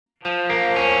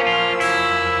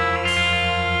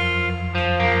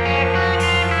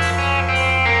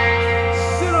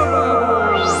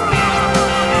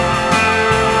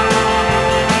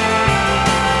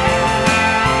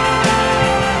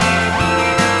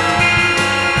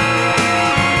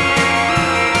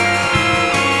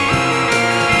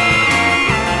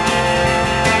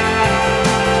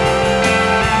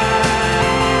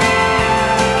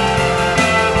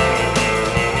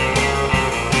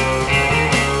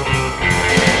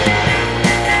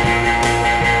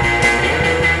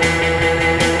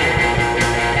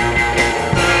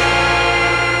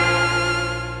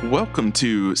Welcome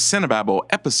to Cinebabble,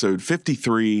 episode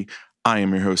 53. I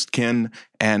am your host, Ken,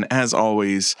 and as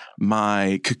always,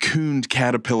 my cocooned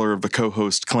caterpillar of the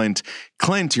co-host, Clint.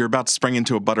 Clint, you're about to spring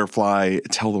into a butterfly.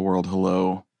 Tell the world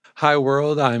hello. Hi,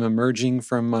 world. I'm emerging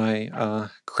from my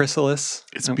chrysalis.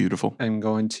 It's beautiful. I'm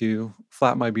going to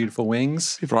flap my beautiful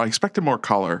wings. Beautiful. I expected more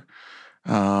color.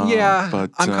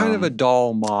 But I'm kind of a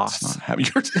dull moth. It's not happy.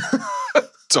 You're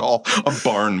dull, a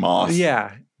barn moth.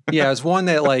 Yeah, it's one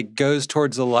that goes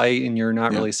towards the light, and you're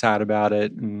not really sad about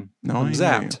it. And I'm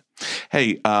zapped.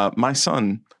 Hey, my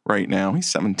son right now, he's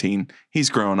 17. He's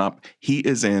growing up. He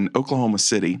is in Oklahoma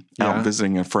City out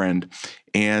visiting a friend,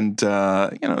 and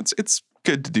it's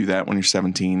good to do that when you're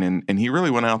 17. And he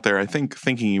really went out there, I think,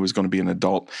 thinking he was going to be an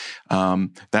adult.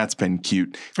 That's been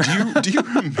cute. Do you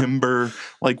remember,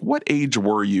 what age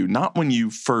were you? Not when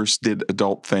you first did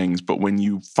adult things, but when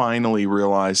you finally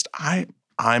realized,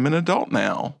 I'm an adult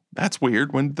now. That's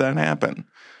weird. When did that happen?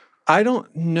 I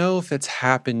don't know if it's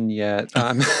happened yet.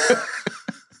 That's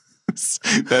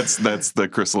the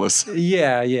chrysalis.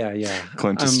 Yeah.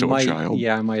 Clint is still a child.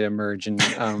 Yeah, I might emerge.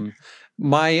 And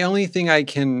my only thing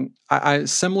I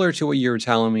similar to what you were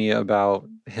telling me about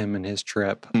him and his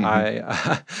trip,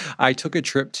 I took a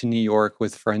trip to New York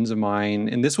with friends of mine,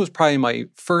 and this was probably my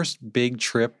first big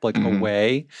trip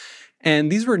away.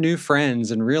 And these were new friends,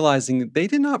 and realizing they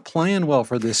did not plan well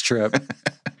for this trip.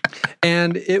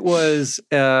 And it was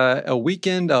a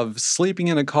weekend of sleeping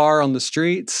in a car on the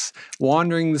streets,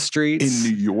 wandering the streets.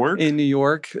 In New York? In New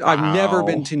York. Wow. I've never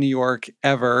been to New York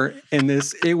ever. And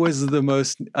it was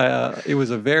it was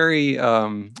a very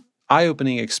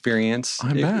eye-opening experience.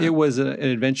 It was an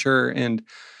adventure, and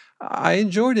I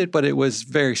enjoyed it, but it was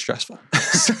very stressful.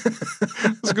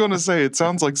 I was going to say, it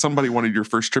sounds like somebody wanted your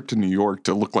first trip to New York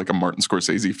to look like a Martin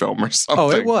Scorsese film or something.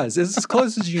 Oh, it was. It's as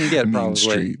close as you can get, probably.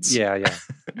 Streets. Yeah.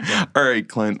 All right,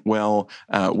 Clint. Well,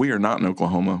 we are not in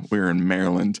Oklahoma. We're in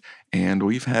Maryland, and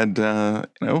we've had a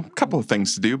couple of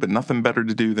things to do, but nothing better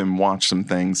to do than watch some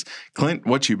things. Clint,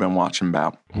 what you been watching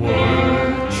about?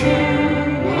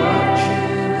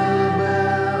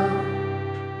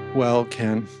 Well,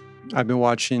 Ken, I've been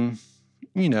watching,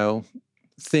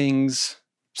 things,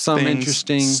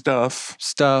 interesting stuff.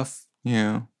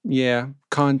 Yeah,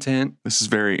 content. This is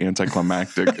very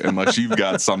anticlimactic unless you've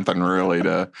got something really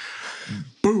to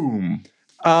boom.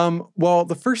 Well,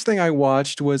 the first thing I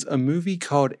watched was a movie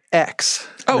called X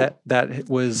that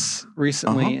was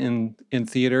recently in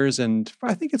theaters, and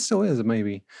I think it still is,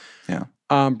 maybe. Yeah.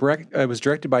 It was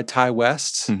directed by Ty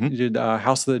West. He did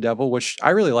House of the Devil, which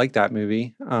I really like that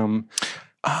movie.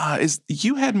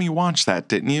 You had me watch that,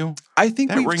 didn't you? I think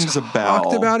that rings a bell.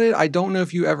 Talked about it. I don't know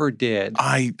if you ever did.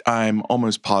 I'm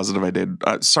almost positive I did.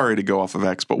 Sorry to go off of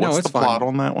X, but what's the plot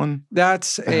on that one?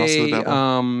 That's very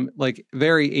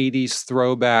 80s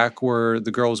throwback where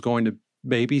the girl's going to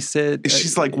babysit.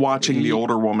 She's watching the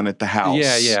older woman at the house.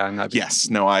 Yeah. Yes.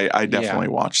 No, I definitely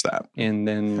watched that. And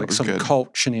then some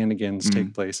cult shenanigans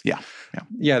take place. Yeah.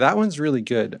 Yeah, that one's really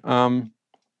good.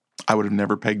 I would have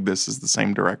never pegged this as the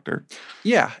same director.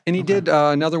 Yeah, and he did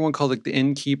another one called The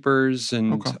Innkeepers,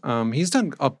 and he's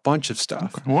done a bunch of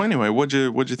stuff. Okay. Well, anyway, what'd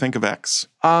you think of X?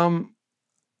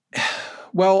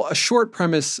 Well, a short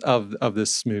premise of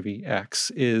this movie, X,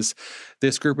 is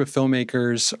this group of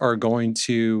filmmakers are going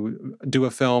to do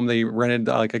a film. They rented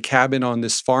a cabin on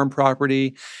this farm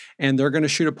property, and they're going to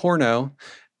shoot a porno.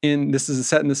 And this is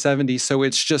set in the 70s, so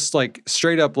it's just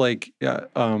straight up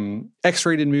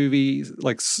X-rated movie,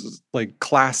 like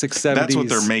classic 70s. That's what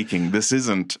they're making. This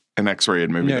isn't an X-rated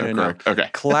movie, correct? No.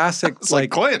 Okay. Classic,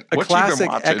 Clint, a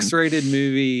classic X-rated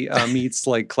movie meets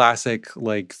classic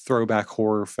throwback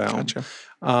horror film. Gotcha.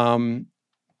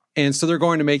 And so they're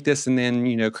going to make this, and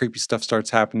then creepy stuff starts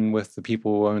happening with the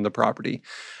people who own the property.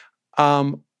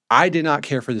 I did not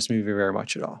care for this movie very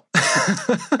much at all.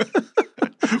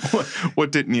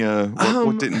 What didn't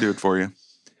do it for you?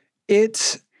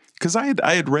 Because I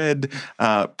had read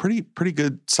pretty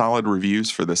good solid reviews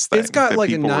for this thing. It's got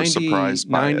a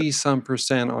 90 some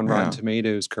percent on Rotten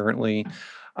Tomatoes currently.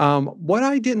 What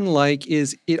I didn't like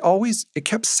is it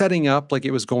kept setting up like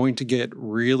it was going to get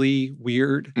really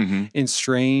weird and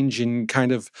strange and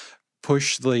kind of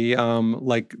push the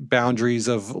boundaries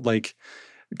of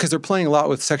because they're playing a lot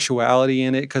with sexuality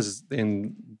in it, because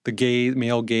in the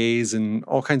male gaze and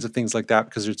all kinds of things like that,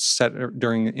 because it's set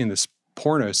in this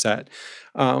porno set.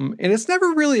 And it's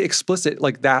never really explicit,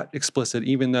 that explicit,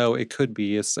 even though it could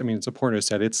be. It's a porno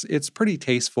set. It's pretty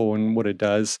tasteful in what it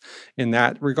does in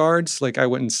that regards. I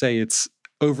wouldn't say it's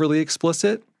overly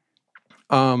explicit.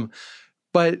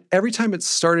 But every time it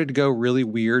started to go really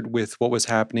weird with what was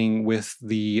happening with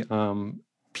the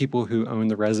people who own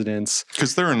the residence.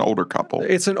 Because they're an older couple.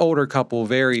 It's an older couple,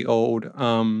 very old.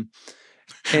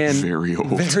 And very old.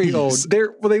 Very old.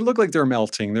 They look like they're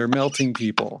melting. They're melting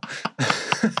people.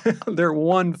 They're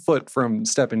 1 foot from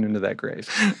stepping into that grave.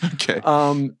 Okay.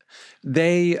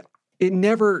 It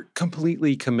never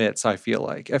completely commits, I feel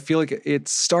like. I feel like it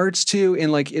starts to,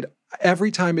 and like every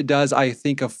time it does, I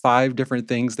think of 5 different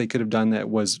things they could have done that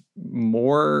was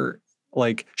more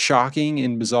like shocking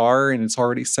and bizarre, and it's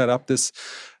already set up this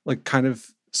like kind of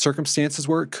circumstances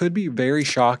where it could be very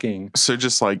shocking. So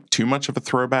just like too much of a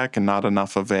throwback and not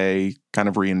enough of a kind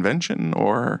of reinvention,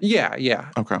 or?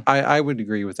 Yeah. Okay. I would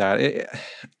agree with that.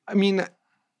 I mean,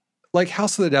 like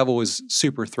House of the Devil was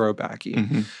super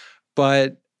throwbacky,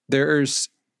 but there's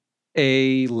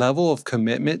a level of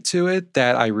commitment to it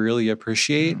that I really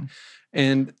appreciate. Yeah.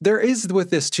 And there is with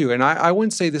this too. And I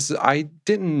wouldn't say I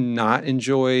did not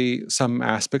enjoy some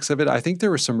aspects of it. I think there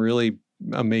were some really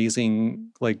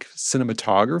amazing like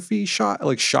cinematography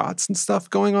shots and stuff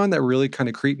going on that really kind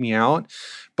of creeped me out.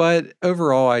 But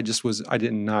overall, I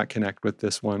did not connect with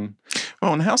this one.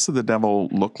 Well, and House of the Devil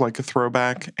looked like a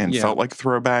throwback and felt like a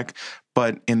throwback,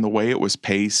 but in the way it was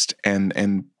paced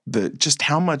and just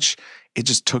how much it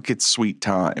just took its sweet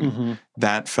time,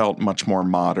 that felt much more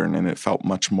modern, and it felt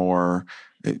much more,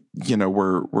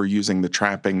 we're using the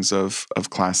trappings of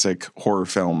classic horror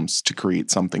films to create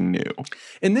something new.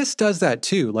 And this does that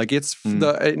too. Like it's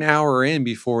an hour in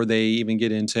before they even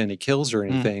get into any kills or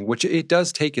anything, which it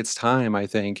does take its time, I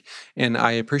think. And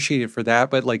I appreciate it for that.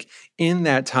 But like in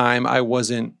that time, I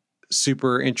wasn't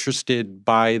super interested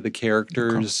by the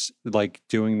characters, like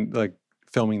doing like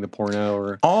filming the porno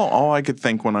or all I could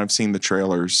think when I've seen the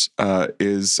trailers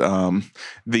is the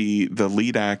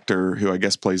lead actor who I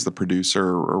guess plays the producer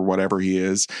or whatever he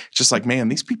is. Just like, man,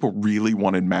 these people really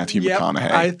wanted Matthew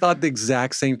McConaughey. I thought the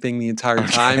exact same thing the entire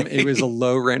time. It was a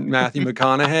low rent Matthew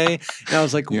McConaughey, and I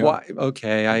was like, why?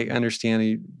 Okay, I understand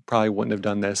he probably wouldn't have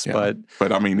done this, but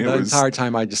I mean, the entire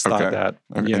time I just thought that.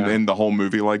 Okay. And then the whole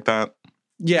movie like that.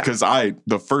 Yeah. Because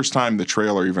the first time the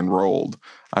trailer even rolled,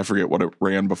 I forget what it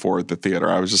ran before at the theater,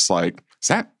 I was just like, is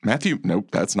that Matthew? Nope,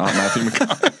 that's not Matthew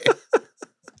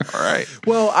McConaughey. All right.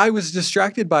 Well, I was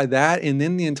distracted by that. And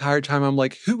then the entire time I'm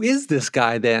like, who is this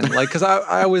guy then? Like, because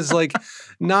I was like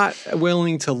not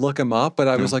willing to look him up, but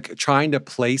I was like trying to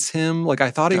place him. Like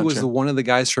I thought he was one of the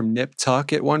guys from Nip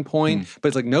Tuck at one point, but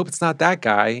it's like, nope, it's not that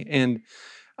guy. And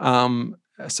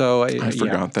so I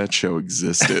forgot that show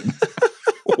existed.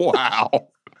 Wow.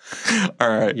 All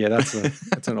right. Yeah, that's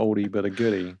an oldie but a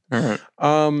goodie. All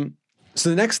right. So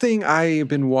the next thing I've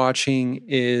been watching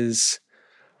is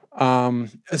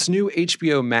this new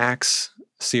HBO Max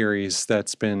series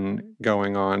that's been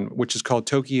going on, which is called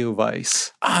Tokyo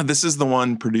Vice. This is the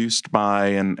one produced by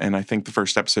and I think the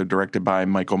first episode directed by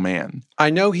Michael Mann. I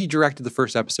know he directed the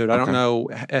first episode. I don't know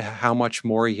how much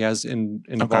more he has in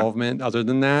involvement other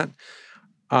than that.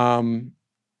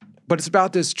 But it's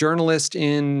about this journalist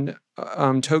in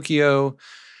Tokyo,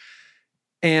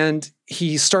 and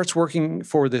he starts working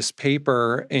for this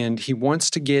paper, and he wants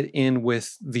to get in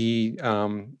with the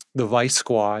Vice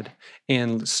Squad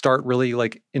and start really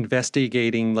like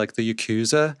investigating like the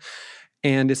Yakuza.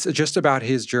 And it's just about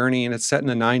his journey, and it's set in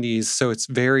the 90s, so it's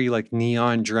very like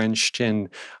neon drenched, and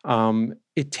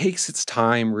it takes its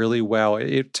time really well.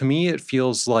 To me, it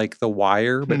feels like The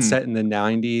Wire, but set in the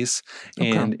 90s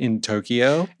and in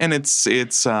Tokyo. And it's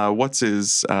what's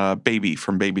his baby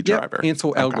from Baby Driver?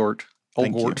 Ansel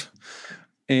Elgort.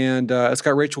 And it's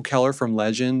got Rachel Keller from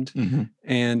Legend,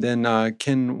 and then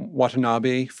Ken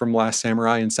Watanabe from Last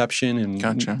Samurai, Inception,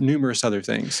 and numerous other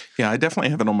things. Yeah, I definitely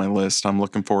have it on my list. I'm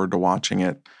looking forward to watching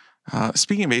it.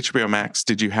 Speaking of HBO Max,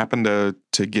 did you happen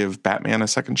to give Batman a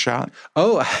second shot?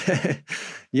 Oh,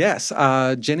 yes.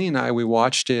 Jenny and I, we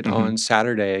watched it on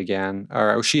Saturday again.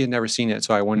 Or she had never seen it,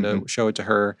 so I wanted to show it to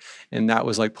her. And that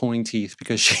was like pulling teeth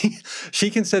because she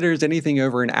considers anything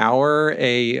over an hour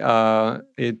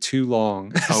too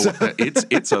long. Oh,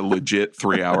 it's a legit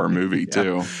 3-hour movie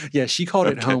too. Yeah, she called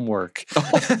it homework.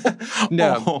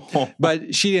 No,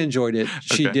 but she enjoyed it.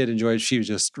 She did enjoy it. She was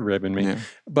just ribbing me. Yeah.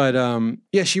 But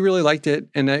she really liked it,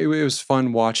 and it was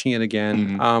fun watching it again.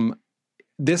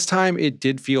 This time it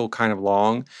did feel kind of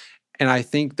long, and I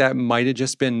think that might have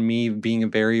just been me being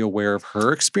very aware of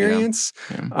her experience.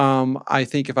 Yeah. I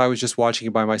think if I was just watching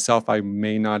it by myself, I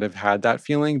may not have had that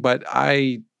feeling, but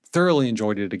I thoroughly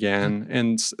enjoyed it again.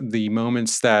 And the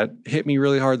moments that hit me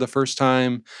really hard the first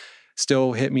time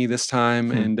still hit me this time,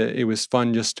 and it was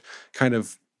fun just kind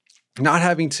of not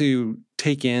having to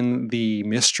take in the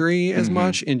mystery as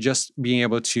much and just being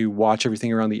able to watch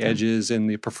everything around the edges and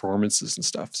the performances and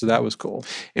stuff. So that was cool.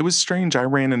 It was strange. I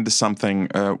ran into something,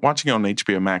 watching it on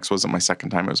HBO Max wasn't my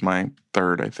second time. It was my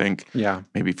third, I think. Yeah.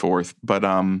 Maybe fourth. But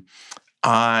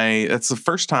that's the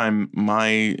first time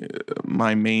my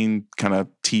main kind of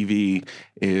TV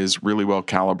is really well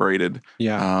calibrated.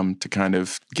 Yeah. To kind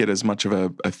of get as much of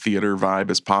a theater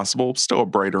vibe as possible. Still a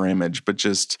brighter image, but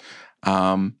just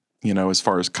as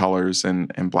far as colors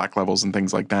and black levels and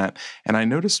things like that. And I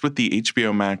noticed with the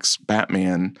HBO Max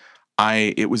Batman,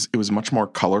 it was much more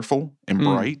colorful and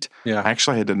bright. Yeah. I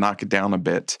actually had to knock it down a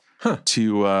bit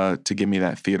to give me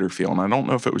that theater feel. And I don't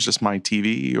know if it was just my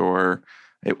TV or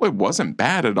it wasn't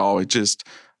bad at all. It just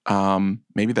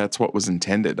maybe that's what was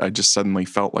intended. I just suddenly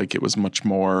felt like it was much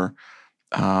more.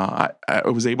 I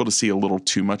was able to see a little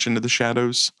too much into the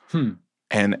shadows,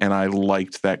 and I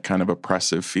liked that kind of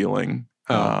oppressive feeling.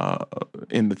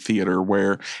 In the theater,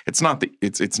 where it's not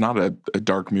a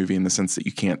dark movie in the sense that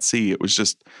you can't see. It was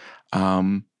just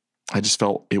I just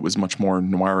felt it was much more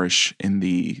noirish in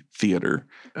the theater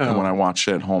than when I watched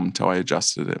it at home until I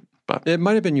adjusted it. But it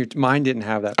might have been mine didn't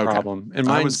have that problem. And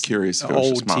I was curious if it was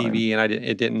old just mine. TV, and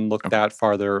it didn't look that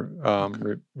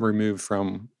farther removed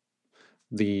from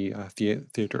the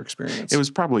theater experience. It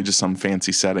was probably just some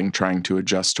fancy setting trying to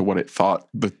adjust to what it thought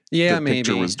the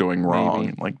picture was doing wrong.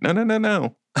 Maybe. Like,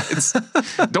 no.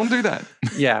 Don't do that.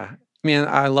 Yeah. Man,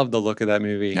 I love the look of that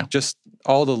movie. Yeah. Just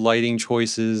all the lighting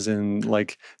choices and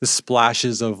like the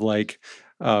splashes of like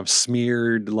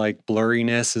smeared like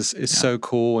blurriness is so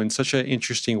cool and such an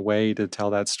interesting way to tell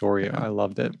that story. Yeah. I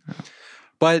loved it. Yeah.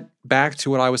 But back to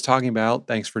what I was talking about.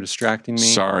 Thanks for distracting me.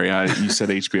 Sorry, you said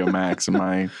HBO Max and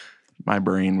my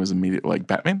brain was immediately like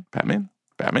Batman.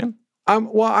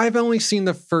 Well, I've only seen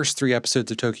the first 3 episodes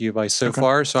of Tokyo Vice so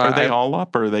far. So are they all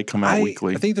up, or they come out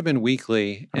weekly? I think they've been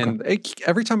weekly, and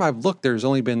every time I've looked, there's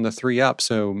only been the 3 up.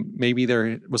 So maybe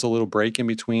there was a little break in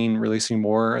between releasing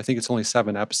more. I think it's only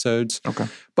 7 episodes. Okay,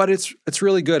 but it's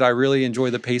really good. I really enjoy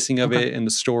the pacing of it and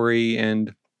the story,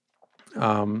 and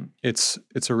it's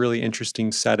a really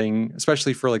interesting setting,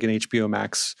 especially for like an HBO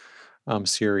Max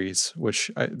series,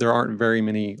 which there aren't very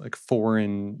many like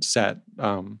foreign set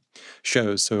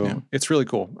shows, so it's really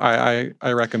cool. I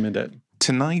recommend it.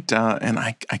 Tonight, and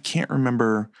I can't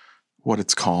remember what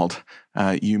it's called.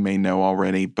 You may know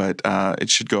already, but it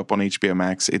should go up on HBO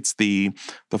Max. It's the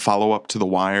follow-up to The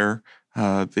Wire.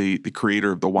 The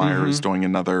creator of The Wire is doing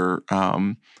another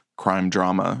crime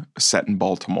drama set in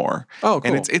Baltimore. Oh,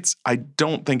 cool. And it's I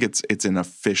don't think it's an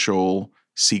official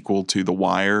sequel to The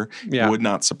Wire. Yeah. It would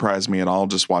not surprise me at all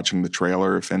just watching the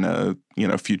trailer if in a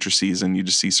future season you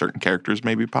just see certain characters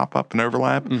maybe pop up and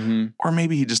overlap, or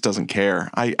maybe he just doesn't care.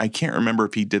 I can't remember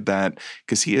if he did that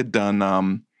because he had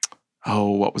done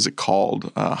what was it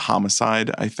called?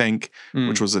 Homicide, I think,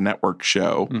 which was a network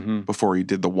show before he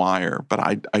did The Wire. But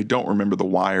I don't remember The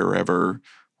Wire ever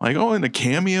like in a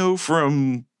cameo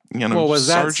from Well, was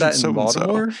Sergeant that set in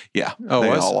Baltimore? Yeah. Oh,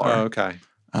 they all are. Oh, okay.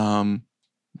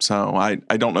 So I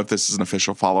don't know if this is an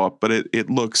official follow-up, but it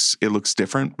looks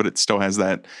different, but it still has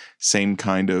that same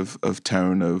kind of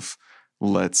tone of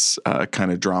let's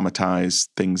kind of dramatize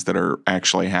things that are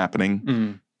actually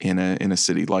happening in a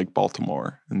city like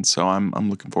Baltimore. And so I'm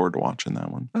looking forward to watching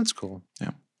that one. That's cool.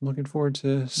 Yeah. Looking forward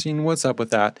to seeing what's up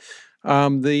with that.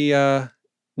 The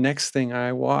next thing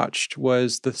I watched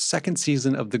was the 2nd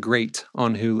season of The Great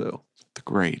on Hulu. The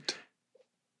Great.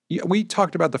 Yeah, we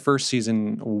talked about the first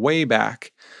season way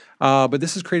back, but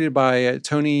this is created by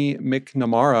Tony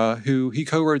McNamara, who he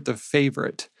co-wrote The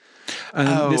Favorite.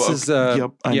 And this is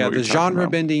the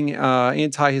genre-bending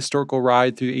anti-historical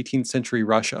ride through 18th century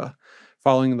Russia,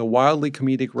 following the wildly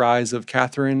comedic rise of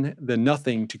Catherine the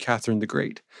Nothing to Catherine the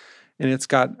Great. And it's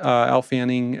got Elle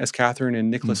Fanning as Catherine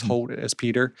and Nicholas Hoult as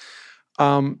Peter.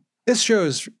 This show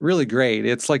is really great.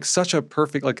 It's like such a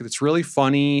perfect, like it's really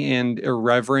funny and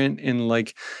irreverent, and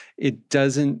like it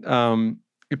doesn't,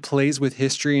 it plays with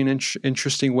history in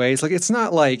interesting ways. Like it's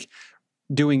not like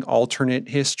doing alternate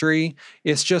history.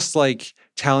 It's just like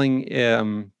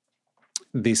telling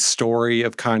the story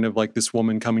of kind of like this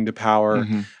woman coming to power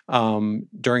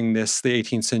during the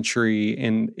 18th century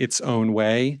in its own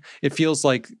way. It feels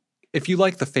like if you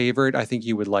like The Favorite, I think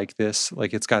you would like this.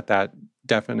 Like it's got that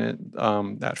definite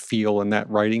that feel and that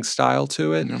writing style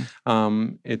to it. Yeah.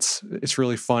 It's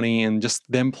really funny, and just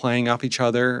them playing off each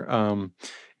other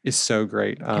is so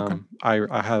great. I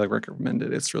highly recommend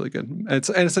it. It's really good.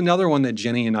 It's another one that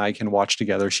Jenny and I can watch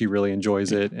together. She really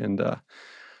enjoys it, and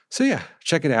so yeah,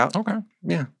 check it out. Okay.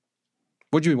 Yeah.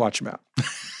 What'd you watch about?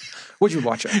 What'd you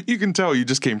watch? You can tell you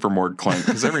just came from work, Clint,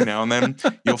 because every now and then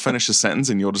you'll finish a sentence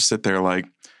and you'll just sit there like,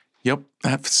 yep,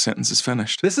 that sentence is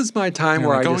finished. This is my time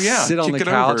where I just sit on the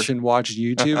couch and watch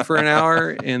YouTube for an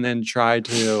hour and then try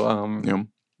to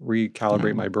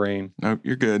recalibrate my brain. No,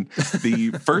 you're good.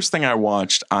 The first thing I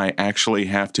watched, I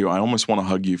almost want to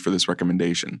hug you for this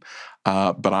recommendation,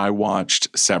 but I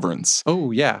watched Severance. Oh,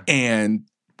 yeah. And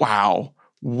wow,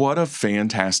 what a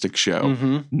fantastic show.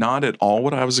 Mm-hmm. Not at all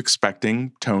what I was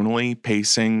expecting, tonally,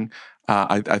 pacing.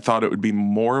 I thought it would be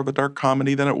more of a dark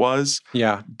comedy than it was.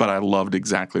 Yeah. But I loved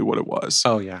exactly what it was.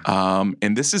 Oh, yeah.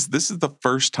 And this is the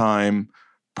first time,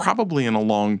 probably in a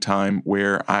long time,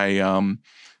 where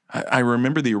I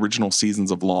remember the original seasons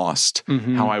of Lost,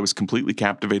 how I was completely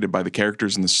captivated by the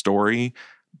characters and the story,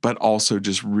 but also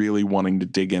just really wanting to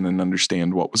dig in and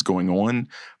understand what was going on,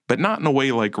 but not in a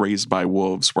way like Raised by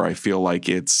Wolves, where I feel like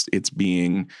it's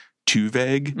being too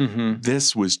vague.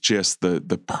 This was just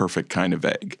the perfect kind of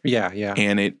vague. Yeah, yeah.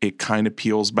 And it kind of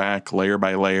peels back layer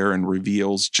by layer and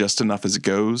reveals just enough as it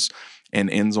goes and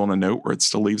ends on a note where it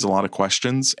still leaves a lot of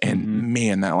questions. And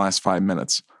man, that last 5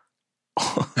 minutes.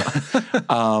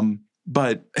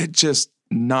 But it just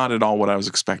not at all what I was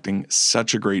expecting.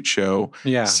 Such a great show.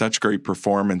 Yeah. Such great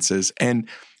performances. And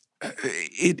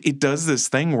it does this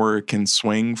thing where it can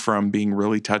swing from being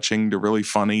really touching to really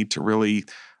funny to really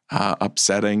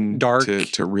upsetting, dark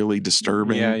to really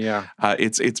disturbing. Yeah.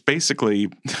 It's basically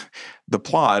the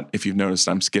plot. If you've noticed,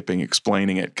 I'm skipping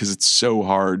explaining it because it's so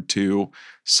hard to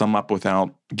sum up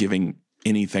without giving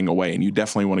anything away. And you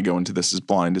definitely want to go into this as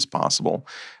blind as possible.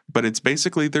 But it's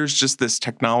basically, there's just this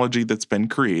technology that's been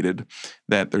created,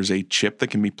 that there's a chip that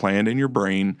can be planted in your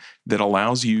brain that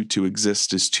allows you to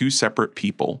exist as two separate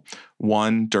people,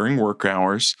 one during work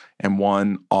hours and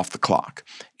one off the clock.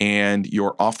 And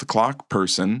your off the clock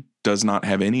person does not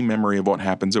have any memory of what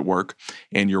happens at work,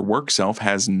 and your work self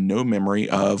has no memory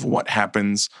of what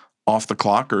happens off the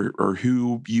clock or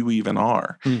who you even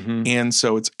are. And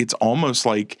so it's almost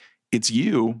like it's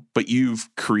you, but you've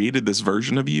created this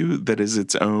version of you that is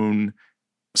its own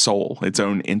soul, its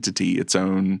own entity, its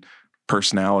own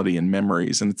personality and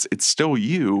memories. And it's still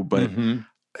you, but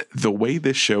the way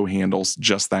this show handles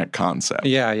just that concept.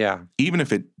 Yeah. Even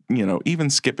if it, even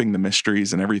skipping the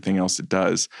mysteries and everything else it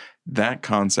does, that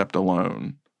concept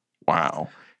alone, wow.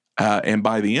 And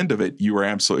by the end of it, you were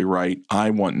absolutely right. I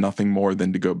want nothing more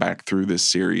than to go back through this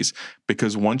series,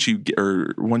 because once you get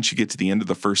to the end of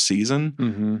the first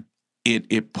season,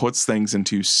 it puts things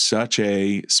into such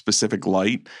a specific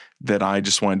light that I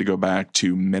just wanted to go back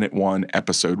to minute 1,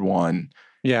 episode 1.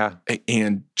 Yeah.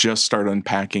 And just start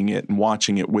unpacking it and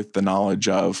watching it with the knowledge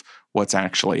of what's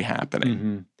actually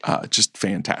happening. Just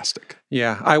fantastic.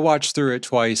 Yeah. I watched through it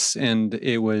twice, and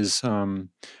it was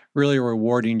really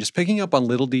rewarding, just picking up on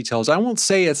little details. I won't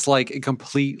say it's like a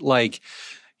complete, like,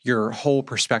 your whole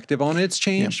perspective on it's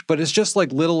changed, but it's just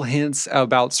like little hints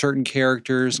about certain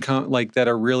characters like that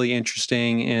are really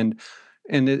interesting,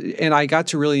 and I got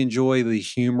to really enjoy the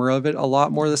humor of it a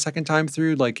lot more the second time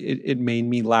through. Like it made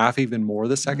me laugh even more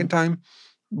the second time.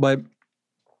 But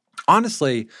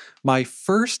honestly, my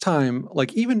first time,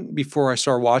 like even before I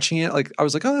started watching it, like I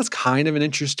was like, oh, that's kind of an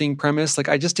interesting premise. Like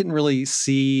I just didn't really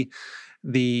see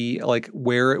the like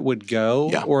where it would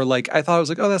go, or like I thought, I was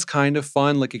like, oh, that's kind of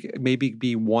fun, like it maybe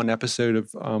be one episode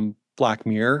of Black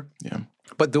Mirror,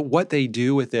 but what they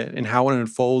do with it and how it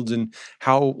unfolds and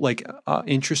how like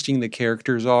interesting the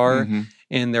characters are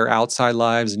and their outside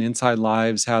lives and inside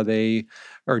lives, how they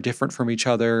are different from each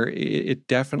other, it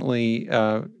definitely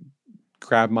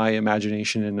grabbed my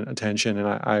imagination and attention, and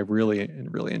I really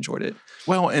enjoyed it.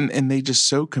 Well, and they just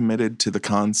so committed to the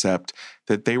concept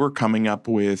that they were coming up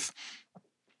with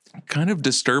kind of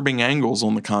disturbing angles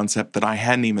on the concept that I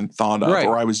hadn't even thought of,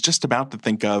 or I was just about to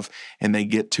think of, and they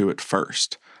get to it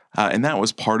first. And that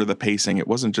was part of the pacing. It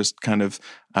wasn't just kind of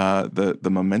the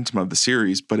momentum of the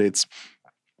series, but it's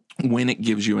when it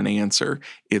gives you an answer.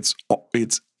 It's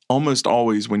almost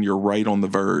always when you're right on the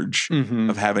verge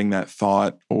of having that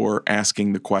thought or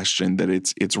asking the question that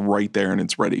it's right there and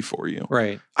it's ready for you.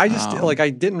 Right. I just I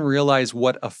didn't realize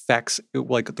what effects,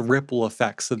 like the ripple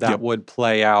effects that would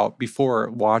play out before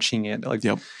watching it. Like,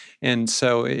 and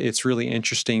so it's really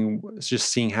interesting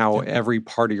just seeing how every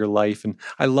part of your life, and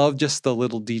I love just the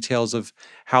little details of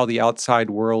how the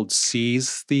outside world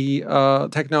sees the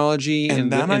technology,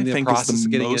 and that I think is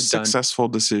the most successful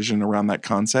decision around that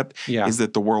concept is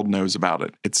that the world knows about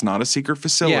it. It's not a secret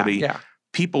facility.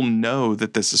 People know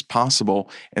that this is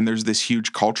possible, and there's this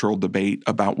huge cultural debate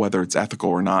about whether it's ethical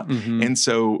or not. And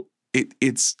so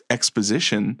it's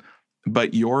exposition,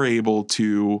 but you're able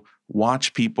to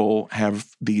watch people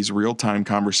have these real-time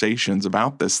conversations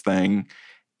about this thing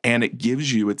And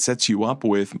it sets you up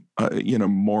with,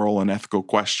 moral and ethical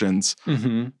questions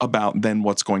about then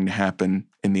what's going to happen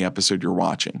in the episode you're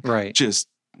watching. Right. Just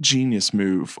genius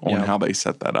move on how they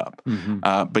set that up.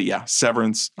 But yeah,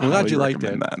 Severance. I'm glad you liked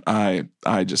it. That.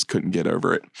 I just couldn't get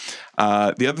over it.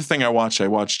 The other thing I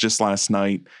watched just last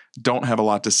night. Don't have a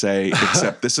lot to say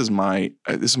except this is my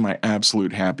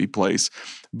absolute happy place.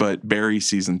 But Barry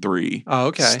season 3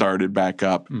 started back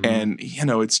up, and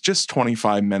it's just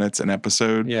 25 minutes an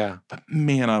episode. Yeah, but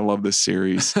man, I love this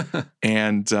series,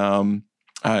 and I'm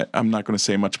not going to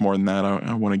say much more than that.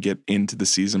 I want to get into the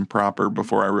season proper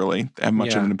before I really have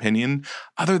much of an opinion,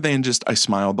 other than just I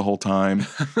smiled the whole time,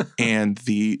 and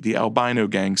the albino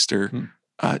gangster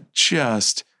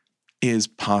just is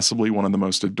possibly one of the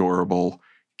most adorable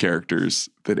characters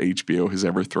that HBO has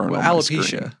ever thrown on the screen.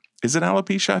 Alopecia. Is it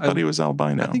alopecia? I thought he was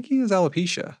albino. I think he is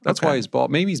alopecia. That's why he's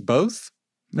bald. Maybe he's both.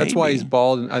 That's why he's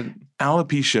bald.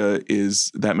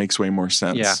 Alopecia that makes way more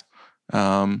sense.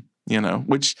 Yeah.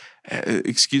 Which,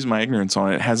 excuse my ignorance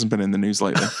on it, hasn't been in the news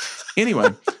lately. Anyway,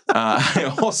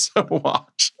 I also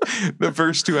watched the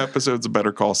first 2 episodes of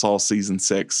Better Call Saul season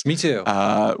 6. Me too.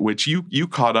 Which you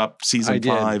caught up season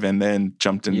 5 and then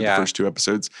jumped into the first 2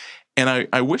 episodes. And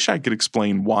I wish I could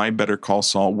explain why Better Call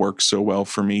Saul works so well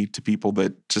for me to people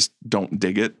that just don't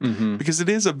dig it. Because it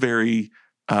is a very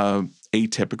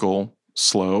atypical,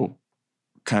 slow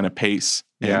kind of pace.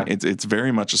 Yeah. And it's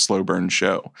very much a slow burn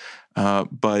show.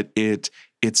 But it's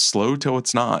slow till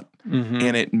it's not.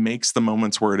 And it makes the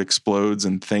moments where it explodes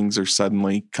and things are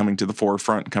suddenly coming to the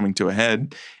forefront, coming to a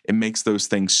head. It makes those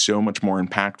things so much more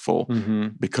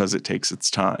impactful because it takes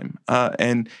its time.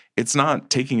 And it's not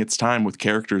taking its time with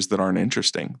characters that aren't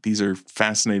interesting. These are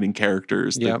fascinating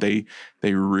characters that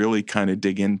they really kind of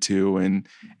dig into and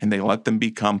they let them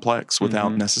be complex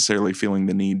without necessarily feeling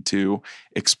the need to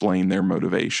explain their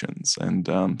motivations. And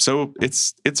so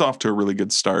it's off to a really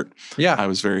good start. Yeah. I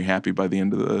was very happy by the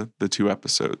end of the 2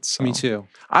 episodes. So. Me too.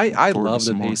 I love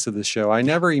the pace of the show. I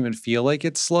never even feel like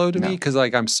it's slow to me because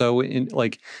I'm so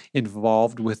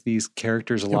involved with these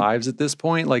characters' lives at this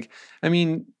point.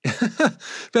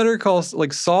 Better Call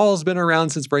Saul's been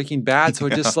around since Breaking Bad, so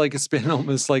it just it's been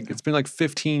almost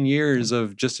 15 years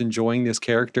of just enjoying this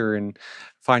character and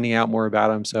finding out more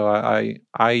about him. So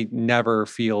I never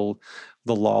feel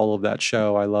the lull of that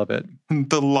show. I love it.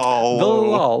 The lull. The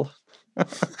lull.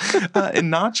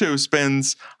 And Nacho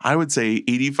spends, I would say,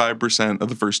 85% of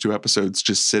the first 2 episodes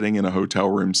just sitting in a hotel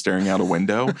room staring out a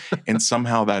window, and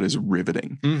somehow that is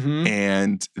riveting.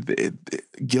 And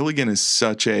Gilligan is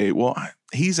such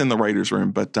he's in the writer's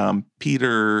room, but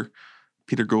Peter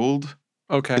Gould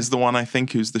is the one I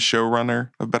think who's the showrunner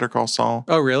of Better Call Saul.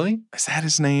 Oh, really? Is that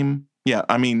his name? Yeah,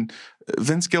 I mean,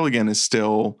 Vince Gilligan is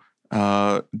still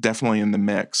definitely in the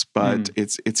mix, but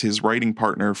it's his writing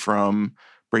partner from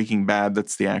Breaking Bad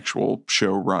that's the actual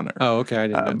showrunner. Oh, okay. I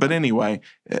didn't know but anyway,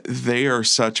 they are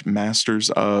such masters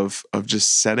of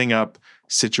just setting up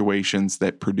situations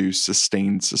that produce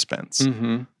sustained suspense.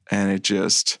 And it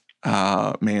just,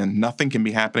 nothing can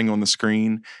be happening on the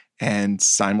screen and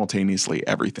simultaneously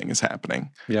everything is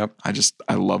happening. Yep.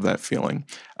 I love that feeling.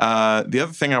 The other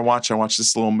thing I watched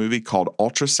this little movie called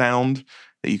Ultrasound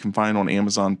that you can find on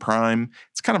Amazon Prime.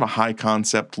 It's kind of a high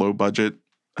concept, low budget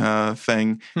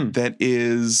thing that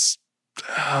is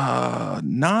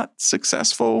not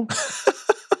successful.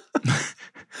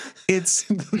 It's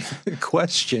a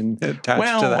question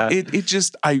attached to that. It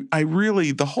just I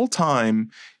really the whole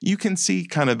time you can see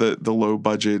kind of the low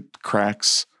budget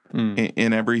cracks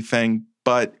in everything,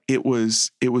 but it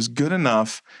was good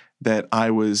enough that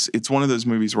it's one of those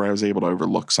movies where I was able to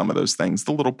overlook some of those things,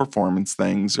 the little performance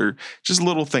things or just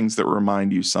little things that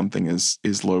remind you something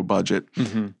is low budget.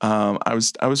 I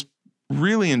was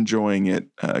really enjoying it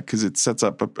because it sets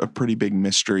up a pretty big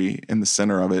mystery in the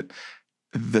center of it.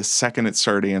 The second it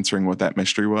started answering what that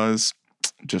mystery was,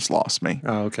 just lost me.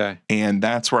 Oh, okay. And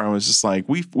that's where I was just like,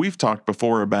 we've talked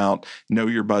before about know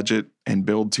your budget and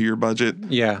build to your budget.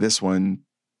 Yeah. This one,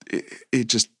 it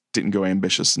just didn't go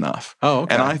ambitious enough. Oh,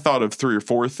 okay. And I thought of 3 or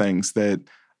 4 things that,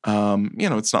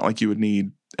 it's not like you would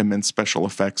need immense special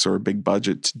effects or a big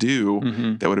budget to do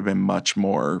that would have been much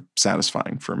more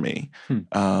satisfying for me.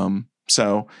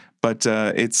 But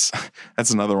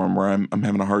that's another one where I'm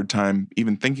having a hard time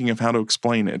even thinking of how to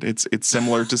explain it. It's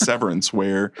similar to Severance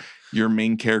where your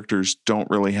main characters don't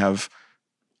really have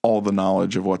all the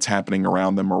knowledge of what's happening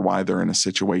around them or why they're in a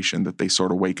situation that they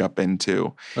sort of wake up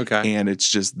into. Okay. And it's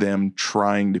just them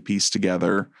trying to piece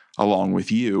together along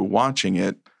with you watching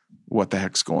it, what the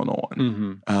heck's going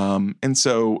on. And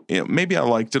so maybe I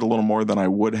liked it a little more than I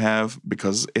would have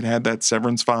because it had that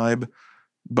Severance vibe,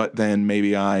 but then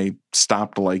maybe I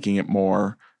stopped liking it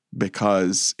more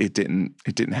because it didn't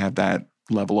have that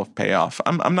level of payoff.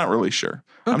 I'm not really sure.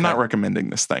 Okay. I'm not recommending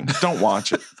this thing. Don't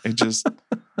watch it. It just,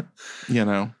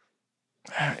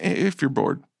 if you're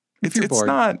bored, it's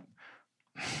not.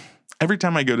 Every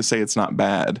time I go to say it's not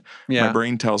bad, my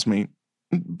brain tells me,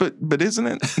 but isn't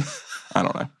it? I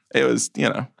don't know. It was,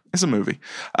 it's a movie.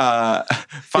 Finally,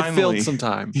 it filled some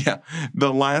time. Yeah.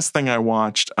 The last thing I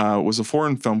watched was a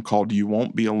foreign film called You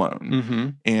Won't Be Alone. Mm-hmm.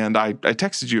 And I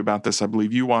texted you about this. I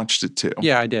believe you watched it too.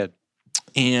 Yeah, I did.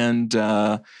 And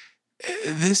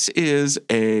this is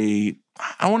I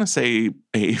want to say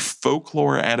a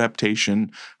folklore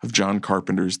adaptation of John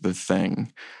Carpenter's The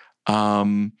Thing.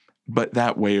 But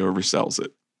that way oversells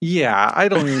it. Yeah, I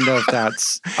don't even know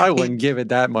if I wouldn't give it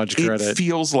that much credit. It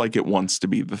feels like it wants to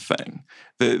be The Thing.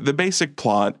 The basic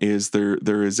plot is there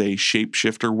is a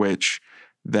shapeshifter witch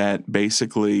that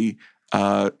basically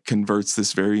converts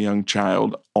this very young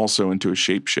child also into a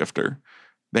shapeshifter.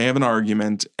 They have an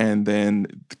argument, and then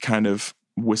the kind of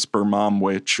whisper mom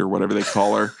witch or whatever they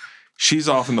call her, she's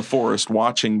off in the forest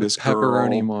watching this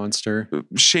pepperoni monster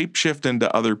shapeshift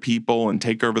into other people and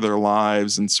take over their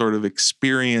lives and sort of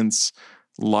experience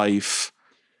life.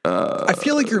 I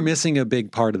feel like you're missing a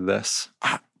big part of this.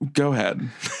 Go ahead.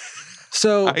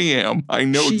 So I am. I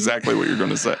know exactly what you're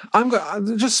going to say. I'm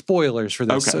going just spoilers for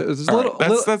this. Okay.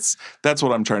 That's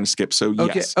what I'm trying to skip. So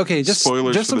yes. Okay. Just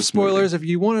spoilers. Just some spoilers. Movie. If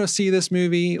you want to see this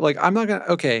movie, like I'm not gonna.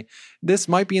 Okay, this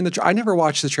might be in the. I never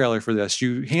watched the trailer for this.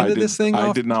 You handed this thing off.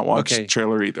 I did not watch the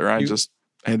trailer either. I just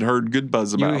had heard good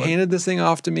buzz about it. You handed this thing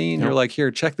off to me, and you're like, "Here,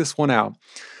 check this one out."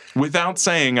 Without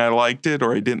saying I liked it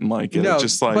or I didn't like it. No, it's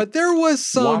just like, but there was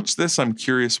some. Watch this. I'm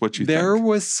curious what you think. There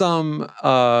was some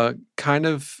kind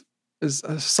of. Is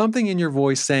something in your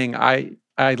voice saying I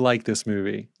like this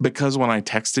movie? Because when I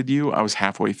texted you, I was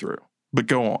halfway through. But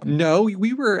go on. No,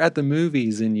 we were at the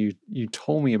movies and you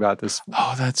told me about this.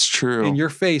 Oh, that's true. And your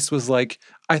face was like,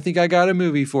 I think I got a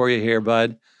movie for you here,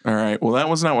 bud. All right. Well, that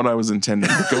was not what I was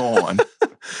intending. But go on.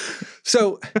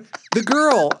 So the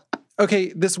girl,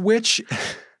 this witch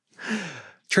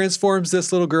transforms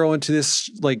this little girl into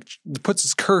this, like, puts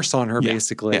this curse on her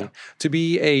basically to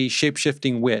be a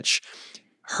shape-shifting witch.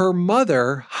 Her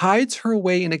mother hides her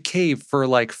away in a cave for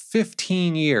like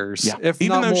 15 years, if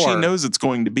even not though more. She knows it's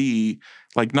going to be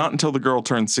like not until the girl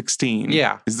turns 16.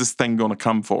 Is this thing going to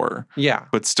come for her? Yeah.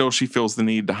 But still she feels the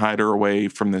need to hide her away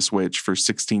from this witch for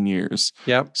 16 years.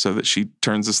 Yep. So that she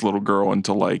turns this little girl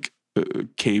into like a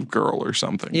cave girl or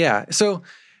something. Yeah.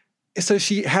 So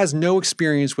she has no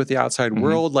experience with the outside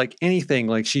world, like anything.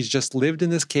 Like she's just lived in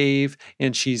this cave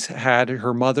and she's had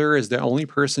her mother as the only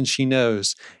person she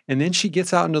knows. And then she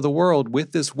gets out into the world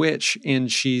with this witch and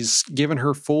she's given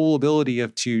her full ability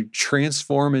to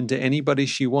transform into anybody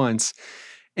she wants.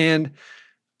 And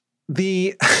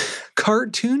the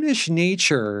cartoonish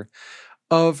nature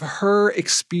of her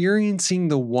experiencing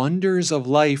the wonders of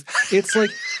life. It's like,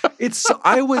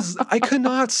 I could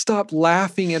not stop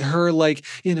laughing at her, like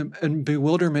in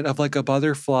bewilderment of like a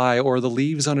butterfly or the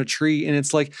leaves on a tree. And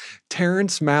it's like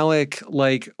Terrence Malick,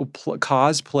 like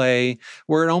cosplay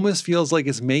where it almost feels like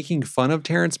it's making fun of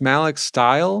Terrence Malick's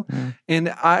style. And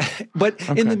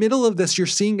in the middle of this, you're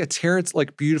seeing a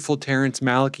beautiful Terrence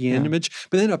Malickian image,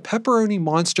 but then a pepperoni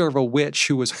monster of a witch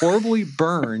who was horribly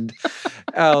burned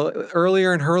earlier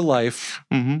in her life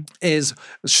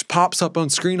pops up on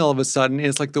screen all of a sudden. And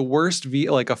it's like the worst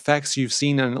effects you've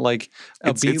seen on like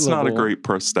a B-level. It's not a great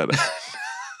prosthetic.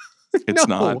 It's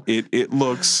not. It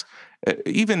looks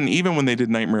even when they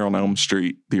did Nightmare on Elm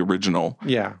Street, the original.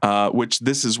 Which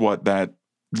this is what that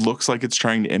looks like it's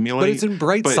trying to emulate. But it's in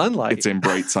bright sunlight. It's in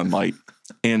bright sunlight.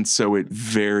 And so it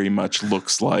very much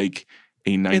looks like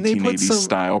a 1980s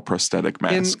style prosthetic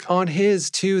mask. And on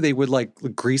his too, they would like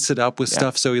grease it up with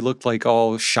stuff so he looked like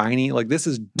all shiny. Like this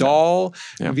is doll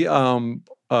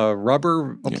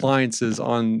rubber appliances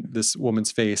on this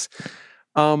woman's face.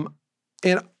 And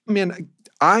man,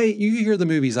 you hear the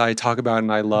movies I talk about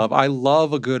and I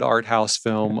love a good art house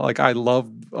film. Like I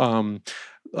love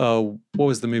what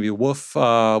was the movie? Wolf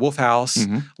House.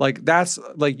 Like that's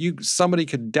like somebody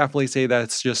could definitely say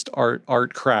that's just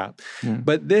art crap.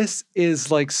 But this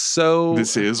is like so.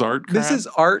 This is art crap? This is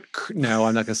art. No,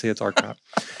 I'm not going to say it's art crap.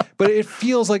 But it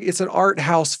feels like it's an art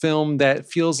house film that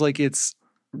feels like it's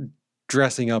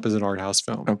dressing up as an art house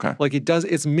film. Okay. Like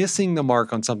it's missing the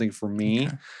mark on something for me.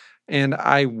 Okay. And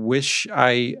I wish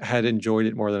I had enjoyed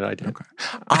it more than I did. Okay.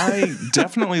 I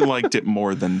definitely liked it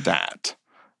more than that.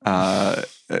 I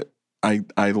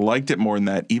liked it more than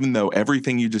that, even though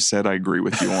everything you just said, I agree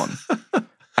with you on.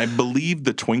 I believe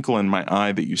the twinkle in my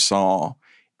eye that you saw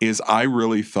is I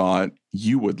really thought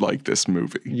you would like this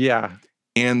movie. Yeah.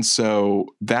 And so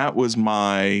that was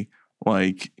my,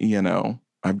 like,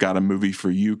 I've got a movie for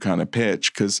you kind of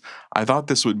pitch, because I thought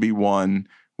this would be one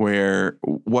where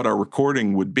what our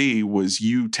recording would be was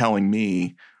you telling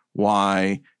me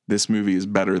why this movie is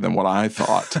better than what I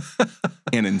thought.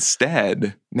 And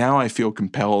instead, now I feel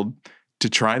compelled to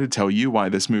try to tell you why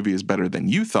this movie is better than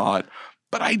you thought.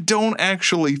 But I don't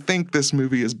actually think this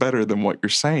movie is better than what you're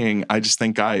saying. I just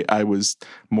think I was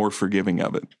more forgiving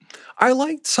of it. I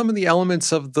liked some of the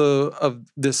elements of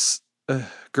this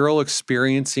girl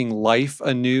experiencing life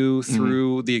anew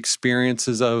through the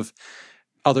experiences of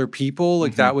other people.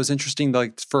 Like that was interesting,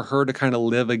 like for her to kind of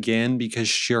live again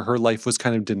because her life was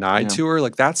kind of denied to her.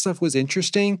 Like that stuff was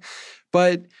interesting.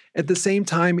 But at the same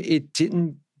time, it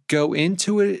didn't go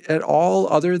into it at all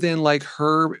other than like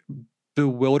her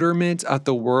bewilderment at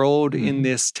the world in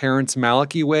this Terrence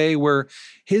Malick way, where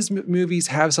his movies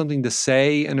have something to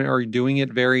say and are doing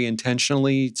it very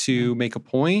intentionally to make a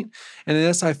point. And in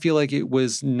this, I feel like it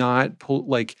was not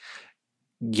like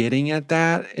getting at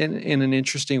that in an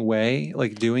interesting way,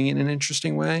 like doing it in an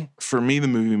interesting way. For me, the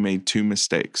movie made two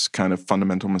mistakes, kind of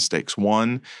fundamental mistakes.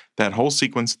 One, that whole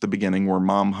sequence at the beginning where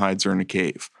mom hides her in a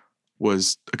cave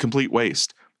was a complete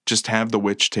waste. Just have the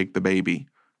witch take the baby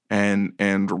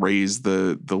and raise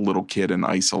the little kid in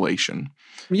isolation.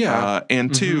 Yeah.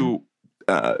 And two,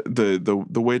 the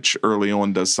witch early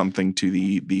on does something to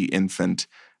the infant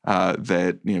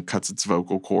that cuts its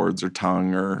vocal cords or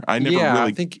tongue, or I never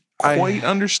really quite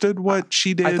understood what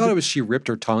she did. I thought it was she ripped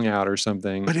her tongue out or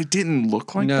something. But it didn't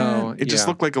look like that. It just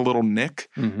looked like a little nick.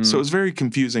 So it was very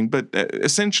confusing. But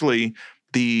essentially,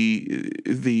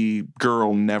 the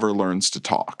girl never learns to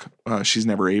talk. She's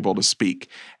never able to speak.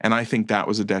 And I think that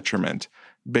was a detriment,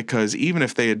 because even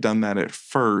if they had done that at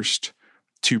first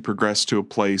to progress to a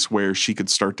place where she could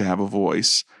start to have a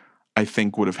voice, I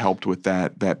think would have helped with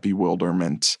that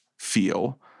bewilderment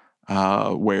feel,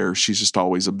 where she's just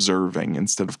always observing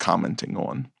instead of commenting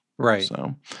on. Right.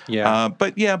 So, yeah.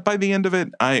 But yeah, by the end of it,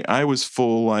 I was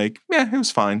full like, yeah, it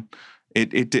was fine.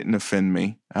 It didn't offend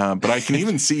me. But I can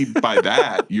even see by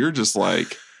that, you're just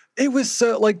like. It was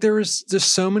so, like, there was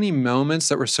just so many moments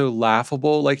that were so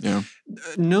laughable. Like,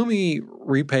 Nomi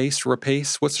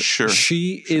Rapace,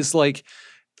 she is like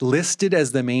listed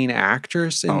as the main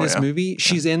actress in this movie.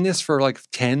 She's in this for like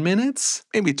 10 minutes.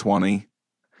 Maybe 20.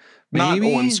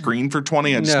 Maybe? Not on screen for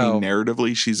 20. I just mean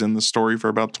narratively, she's in the story for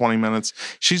about 20 minutes.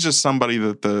 She's just somebody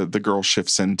that the girl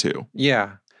shifts into.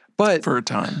 Yeah. But for a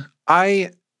time.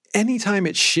 Anytime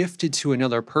it shifted to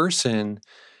another person,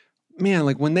 man,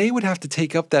 like when they would have to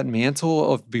take up that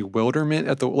mantle of bewilderment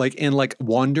and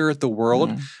wonder at the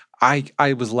world,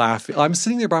 I was laughing. I'm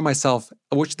sitting there by myself,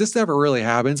 which this never really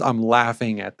happens. I'm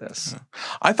laughing at this.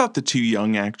 I thought the two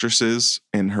young actresses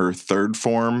in her third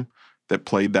form that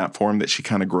played that form that she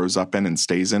kind of grows up in and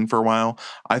stays in for a while,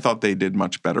 I thought they did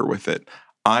much better with it.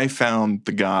 I found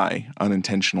the guy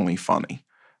unintentionally funny.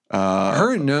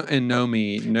 Her and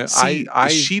Nomi.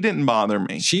 She didn't bother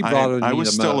me. She bothered me. I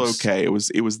was the still most. Okay.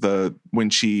 It was when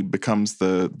she becomes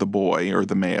the boy or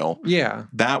the male. Yeah,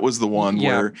 that was the one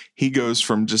where he goes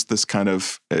from just this kind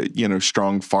of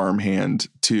strong farmhand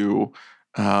to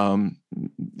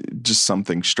just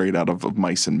something straight out of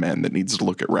Mice and Men that needs to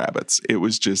look at rabbits. It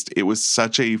was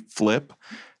such a flip.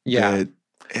 Yeah,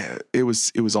 that it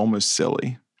was almost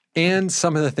silly. And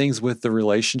some of the things with the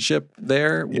relationship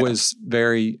there was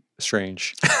very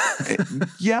strange.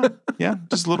 yeah,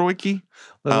 just a little icky.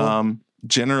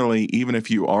 Generally, even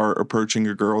if you are approaching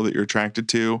a girl that you're attracted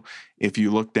to, if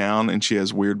you look down and she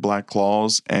has weird black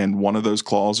claws and one of those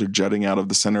claws are jutting out of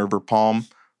the center of her palm,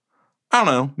 I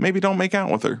don't know, maybe don't make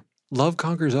out with her. Love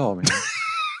conquers all, man.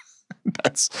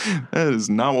 That is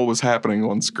not what was happening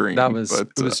on screen. It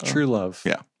was true love.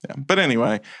 Yeah. But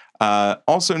anyway,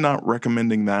 also not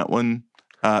recommending that one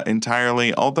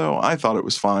entirely, although I thought it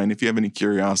was fine. If you have any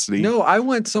curiosity. No, I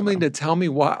want somebody to tell me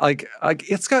why. Like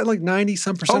it's got like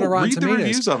 90-some% of Rotten Tomatoes. Read the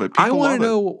reviews of it. People I want to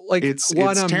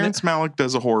know Terrence Malick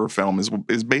does a horror film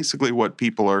is basically what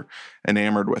people are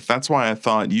enamored with. That's why I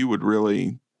thought you would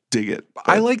really dig it. But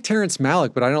I like Terrence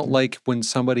Malick, but I don't like when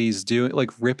somebody's doing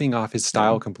ripping off his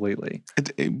style completely.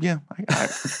 Again,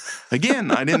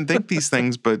 I didn't think these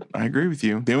things, but I agree with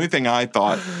you. The only thing I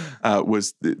thought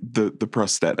was the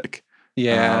prosthetic.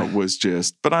 Was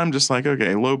just, but I'm just like,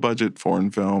 okay, low budget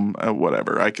foreign film,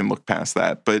 whatever. I can look past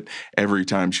that. But every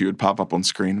time she would pop up on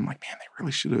screen, I'm like, man, they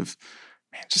really should have,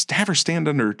 just have her stand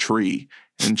under a tree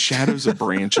and shadows of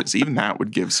branches. Even that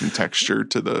would give some texture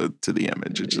to the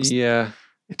image. It just,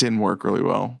 it didn't work really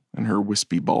well. And her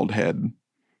wispy bald head.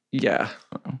 Yeah.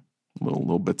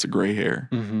 Little bits of gray hair.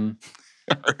 Mm-hmm.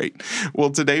 All right.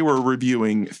 Well, today we're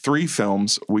reviewing 3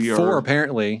 films. Four,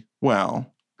 apparently.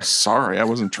 Well, sorry, I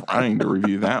wasn't trying to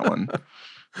review that one.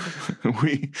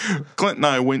 Clint and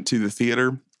I went to the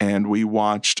theater and we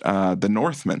watched The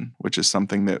Northman, which is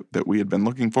something that we had been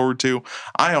looking forward to.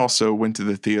 I also went to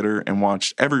the theater and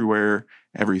watched Everywhere,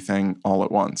 Everything, All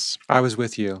at Once. I was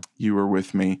with you. You were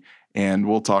with me, and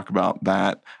we'll talk about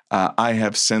that. I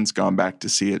have since gone back to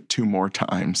see it 2 more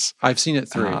times. I've seen it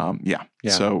 3. Yeah.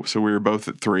 So we were both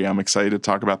at 3. I'm excited to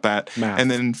talk about that. Math. And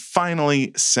then finally,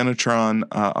 Cinetron,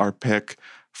 our pick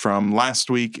from last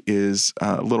week, is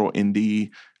a little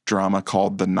indie drama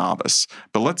called The Novice.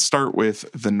 But let's start with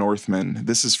The Northman.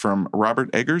 This is from Robert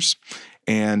Eggers,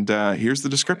 and here's the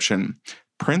description.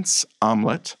 Prince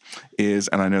Omelette is,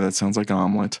 and I know that sounds like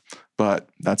omelet, but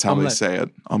that's how they say it.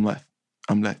 Omelette.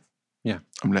 Yeah.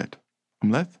 Omelette.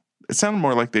 It sounded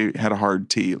more like they had a hard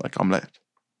T, like omelette.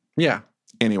 Yeah.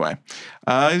 Anyway,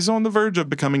 he's on the verge of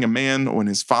becoming a man when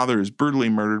his father is brutally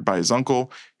murdered by his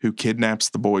uncle, who kidnaps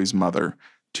the boy's mother.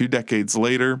 2 decades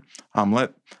later,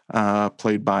 Omelette,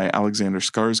 played by Alexander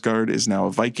Skarsgård, is now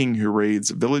a Viking who raids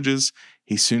villages.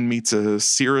 He soon meets a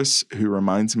seeress who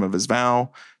reminds him of his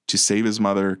vow to save his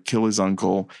mother, kill his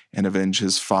uncle, and avenge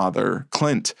his father.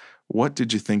 Clint, what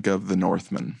did you think of The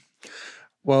Northman?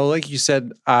 Well, like you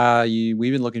said, we've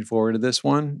been looking forward to this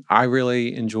one. I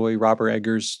really enjoy Robert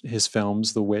Eggers, his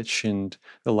films, The Witch and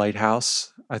The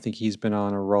Lighthouse. I think he's been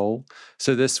on a roll.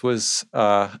 So this was,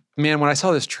 man, when I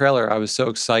saw this trailer, I was so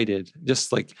excited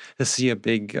just like to see a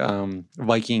big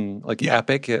Viking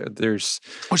epic.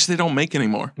 Which they don't make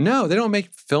anymore. No, they don't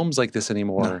make films like this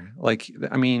anymore. No. Like,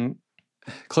 I mean,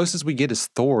 closest we get is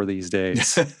Thor these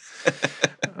days.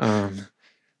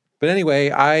 But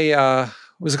anyway, I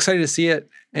was excited to see it,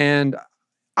 and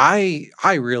I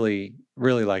really,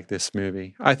 really like this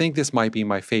movie. I think this might be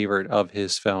my favorite of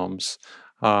his films.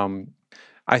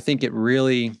 I think it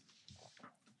really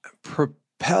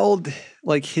propelled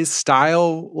like his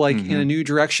style in a new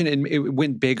direction, and it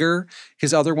went bigger.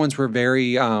 His other ones were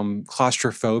very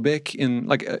claustrophobic, and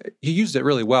he used it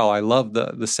really well. I love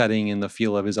the setting and the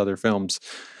feel of his other films.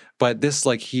 But this,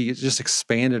 he just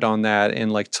expanded on that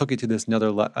and took it to this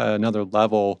another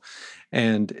level.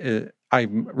 And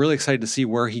I'm really excited to see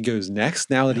where he goes next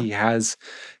now that he has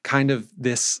kind of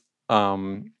this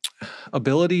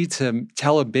ability to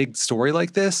tell a big story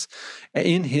like this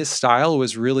in his style.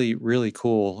 Was really, really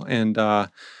cool. And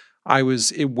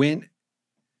it went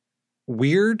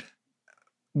weird,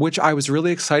 which I was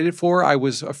really excited for. I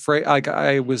was afraid,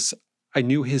 I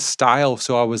knew his style,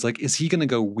 so I was like, is he going to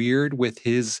go weird with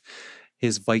his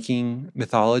Viking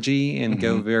mythology and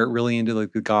go really into the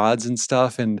gods and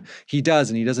stuff? And he does,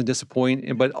 and he doesn't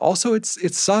disappoint. But also, it's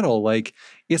subtle.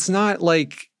 It's not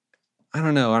I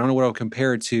don't know what I'll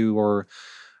compare it to, or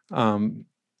in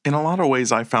a lot of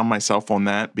ways, I found myself on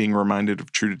that being reminded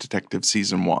of True Detective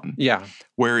season 1. Yeah,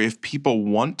 where if people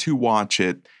want to watch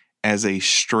it as a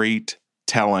straight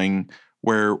telling,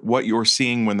 where what you're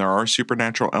seeing when there are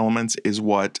supernatural elements is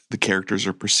what the characters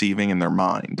are perceiving in their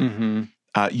mind.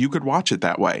 You could watch it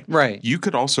that way. Right. You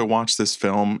could also watch this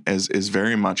film as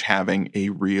very much having a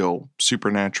real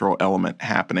supernatural element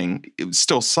happening. It was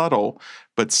still subtle,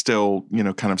 but still,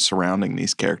 kind of surrounding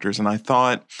these characters. And I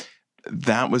thought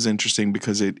that was interesting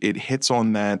because it hits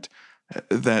on that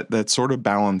sort of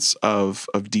balance of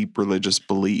deep religious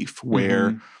belief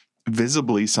where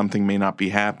visibly something may not be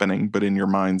happening, but in your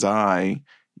mind's eye,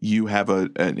 you have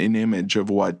an image of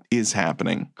what is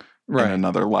happening at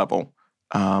another level.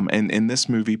 And this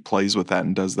movie plays with that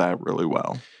and does that really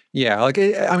well. Yeah, I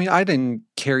didn't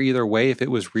care either way if it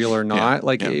was real or not.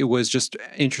 It was just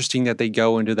interesting that they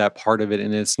go into that part of it,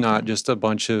 and it's not just a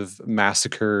bunch of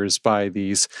massacres by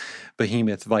these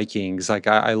behemoth Vikings.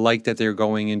 I like that they're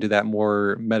going into that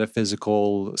more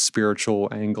metaphysical, spiritual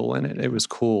angle in it. It was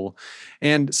cool.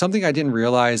 And something I didn't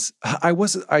realize, I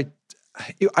was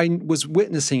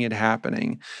witnessing it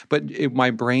happening, but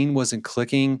my brain wasn't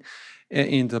clicking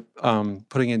into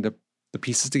putting into the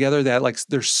pieces together, that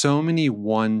there's so many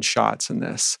one shots in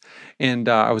this. And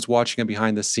I was watching a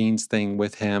behind the scenes thing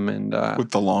with him, and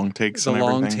with the long takes,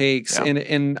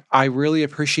 and I really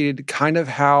appreciated kind of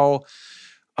how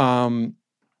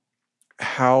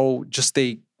just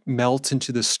they melt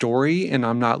into the story, and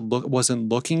I'm wasn't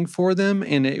looking for them,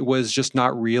 and it was just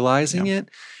not realizing it.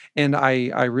 And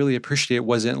I really appreciate it.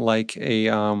 Wasn't like a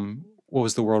what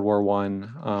was the World War I?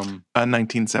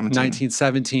 1917.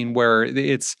 1917, where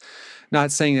it's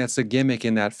not saying that's a gimmick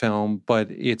in that film,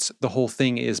 but it's the whole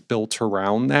thing is built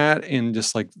around that, and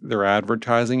just they're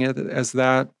advertising it as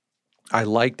that. I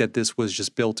like that this was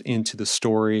just built into the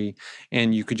story,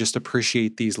 and you could just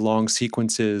appreciate these long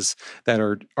sequences that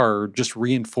are just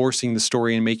reinforcing the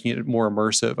story and making it more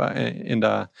immersive.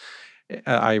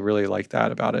 I really like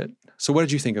that about it. So what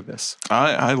did you think of this?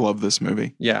 I love this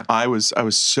movie. Yeah. I was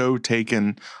so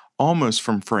taken almost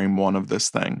from frame one of this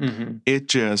thing.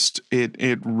 Mm-hmm.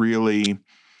 It really,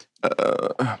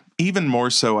 even more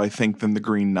so, I think, than The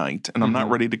Green Knight. And I'm not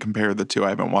ready to compare the two. I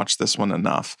haven't watched this one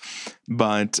enough.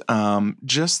 But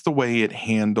just the way it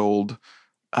handled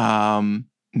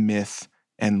myth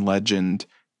and legend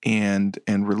and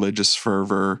religious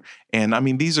fervor. And I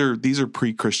mean, these are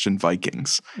pre-Christian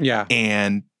Vikings. Yeah.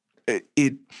 And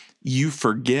you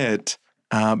forget,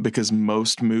 because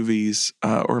most movies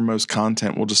or most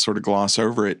content will just sort of gloss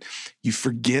over it. You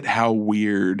forget how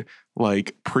weird,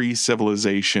 like,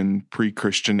 pre-civilization,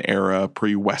 pre-Christian era,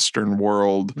 pre-Western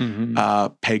world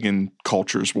pagan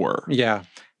cultures were. Yeah.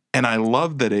 And I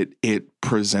love that it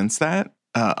presents that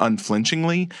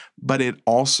unflinchingly, but it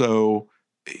also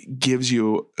gives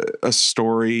you a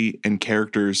story and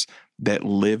characters that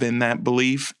live in that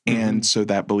belief, and so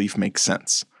that belief makes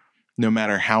sense, no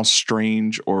matter how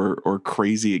strange or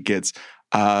crazy it gets,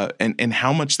 and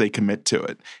how much they commit to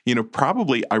it. You know,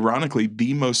 probably ironically,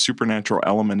 the most supernatural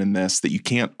element in this that you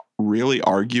can't really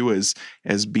argue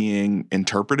as being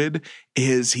interpreted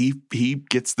is he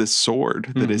gets this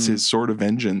sword that is his sword of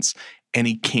vengeance, and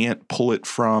he can't pull it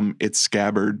from its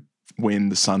scabbard when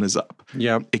the sun is up.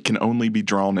 Yep. It can only be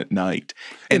drawn at night.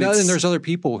 And there's other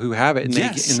people who have it, and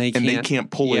they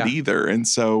can't pull it either. And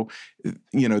so,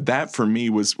 you know, that for me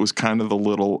was kind of the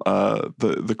little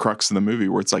the crux of the movie,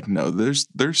 where it's like, no, there's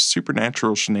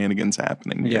supernatural shenanigans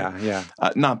happening here. Yeah.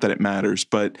 Not that it matters,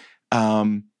 but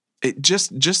it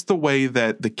just the way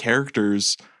that the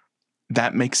characters,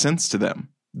 that makes sense to them.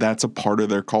 That's a part of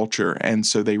their culture, and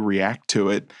so they react to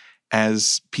it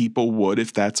as people would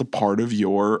if that's a part of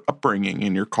your upbringing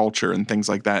and your culture and things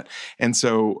like that. And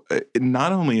so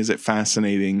not only is it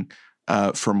fascinating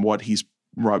from what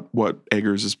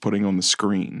Eggers is putting on the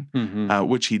screen,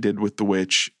 which he did with The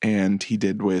Witch and he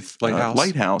did with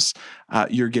Lighthouse,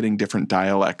 you're getting different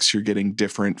dialects, you're getting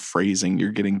different phrasing,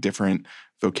 you're getting different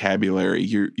vocabulary.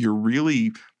 You're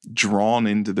really drawn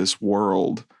into this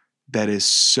world that is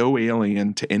so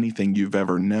alien to anything you've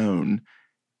ever known.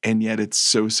 And yet it's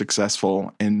so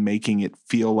successful in making it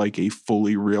feel like a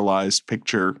fully realized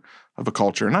picture of a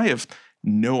culture. And I have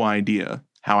no idea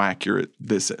how accurate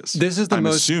this is. I'm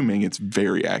assuming it's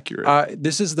very accurate.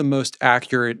 This is the most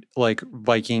accurate, like,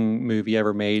 Viking movie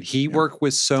ever made. He worked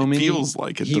with so many. Feels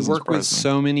like it. He worked with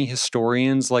so many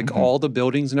historians. Like, all the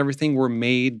buildings and everything were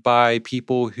made by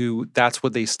people who that's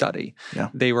what they study. Yeah.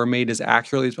 They were made as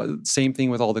accurately. Same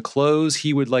thing with all the clothes.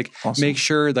 He would make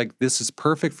sure like this is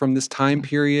perfect from this time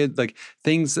period. Like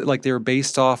things that, like, they were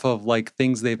based off of like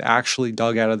things they've actually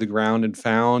dug out of the ground and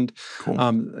found. Cool.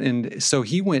 And so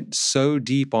he went so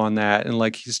deep on that, and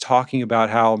like he's talking about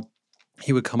how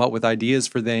he would come up with ideas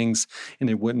for things and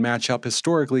it wouldn't match up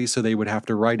historically, so they would have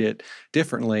to write it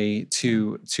differently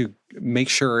to make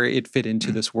sure it fit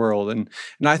into this world. And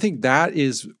I think that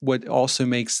is what also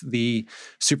makes the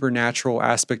supernatural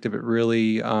aspect of it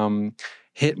really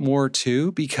hit more too,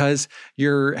 because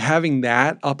you're having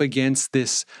that up against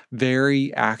this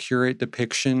very accurate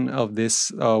depiction of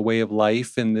this way of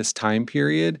life in this time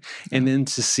period. And then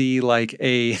to see like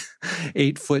a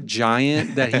 8-foot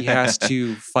giant that he has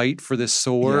to fight for this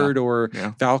sword or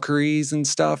Valkyries and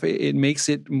stuff, it makes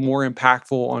it more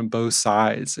impactful on both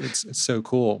sides. It's so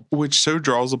cool. Which so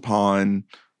draws upon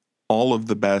all of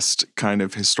the best kind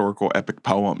of historical epic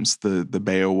poems, the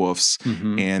Beowulfs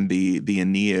and the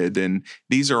Aeneid. And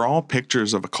these are all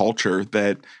pictures of a culture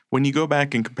that when you go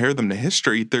back and compare them to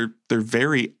history, they're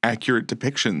very accurate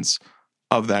depictions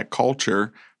of that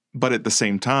culture. But at the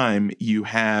same time, you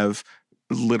have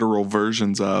literal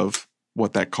versions of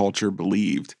what that culture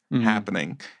believed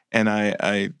happening. And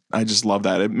I just love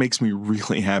that. It makes me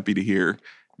really happy to hear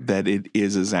that it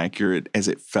is as accurate as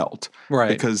it felt. Right.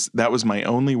 Because that was my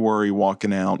only worry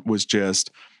walking out, was just,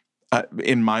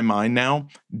 in my mind now,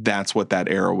 that's what that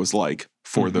era was like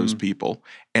for those people.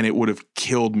 And it would have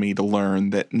killed me to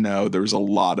learn that, no, there's a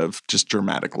lot of just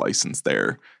dramatic license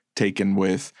there taken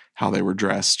with how they were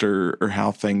dressed or how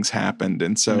things happened.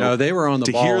 And so no, they were on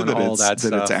the ball hear and that all that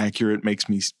stuff. That it's accurate makes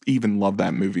me even love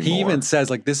that movie more. He even says,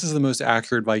 like, this is the most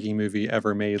accurate Viking movie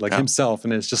ever made, like himself.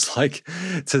 And it's just like,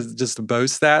 to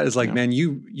boast that is like, man,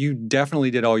 you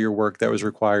definitely did all your work that was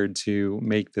required to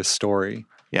make this story.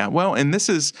 Yeah, well, and this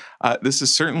is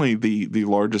certainly the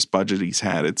largest budget he's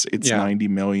had. It's $90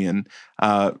 million.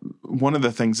 One of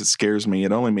the things that scares me,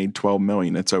 it only made $12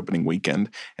 million its opening weekend,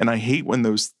 and I hate when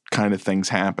those kind of things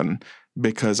happen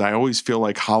because I always feel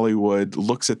like Hollywood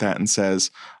looks at that and says,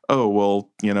 oh,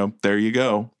 well, there you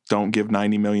go. Don't give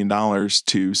 $90 million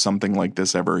to something like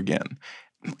this ever again.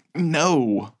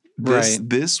 No,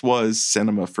 this was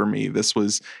cinema for me. This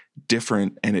was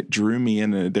different, and it drew me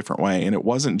in a different way. And it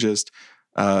wasn't just,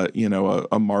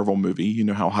 a Marvel movie. You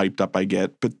know how hyped up I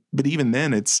get, but even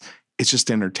then, it's just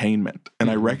entertainment,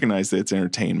 and I recognize that it's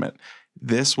entertainment.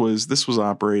 This was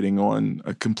operating on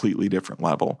a completely different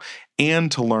level,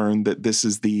 and to learn that this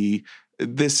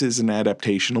is an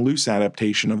adaptation, a loose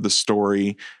adaptation of the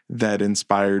story that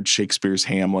inspired Shakespeare's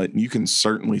Hamlet, and you can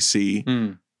certainly see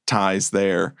ties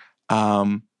there.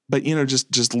 But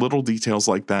just little details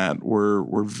like that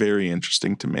were very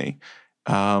interesting to me.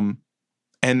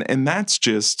 And that's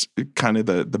just kind of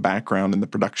the background and the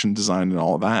production design and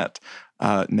all of that.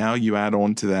 Now you add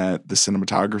on to that the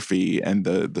cinematography and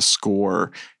the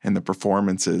score and the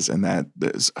performances, and that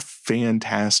is a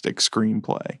fantastic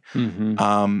screenplay.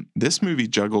 This movie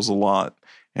juggles a lot,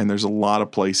 and there's a lot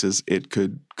of places it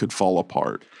could fall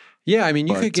apart. Yeah, I mean,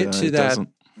 you could get to that.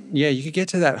 Yeah, you could get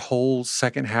to that whole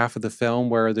second half of the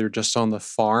film where they're just on the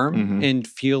farm and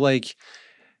feel like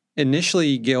initially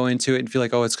you go into it and feel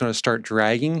like, oh, it's going to start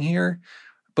dragging here.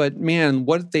 But man,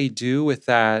 what they do with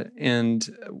that, and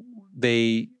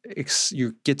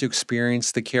you get to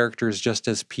experience the characters just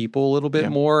as people a little bit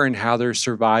more, and how they're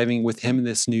surviving with him in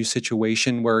this new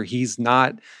situation where he's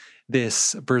not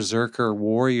this berserker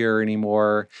warrior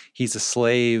anymore. He's a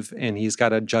slave, and he's got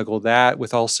to juggle that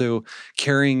with also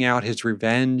carrying out his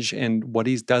revenge, and what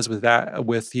he does with that,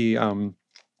 with the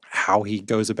how he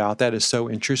goes about that is so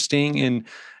interesting and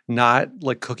not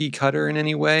like cookie cutter in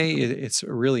any way. It's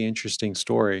a really interesting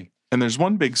story. And there's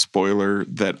one big spoiler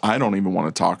that I don't even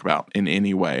want to talk about in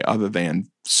any way other than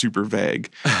super vague.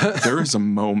 There is a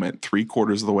moment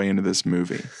 3/4 of the way into this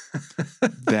movie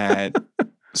that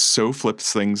so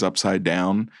flips things upside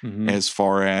down as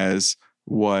far as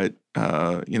what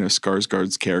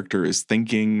Skarsgård's character is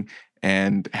thinking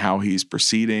and how he's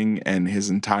proceeding and his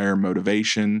entire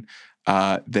motivation,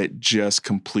 that just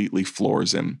completely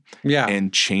floors him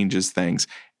and changes things.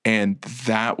 And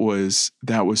that was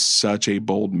such a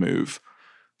bold move.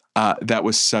 That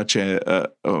was such a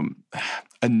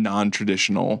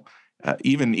non-traditional,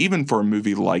 even for a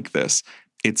movie like this,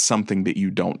 it's something that you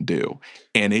don't do.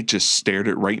 And it just stared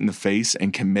it right in the face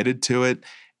and committed to it.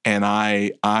 And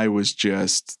I was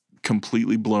just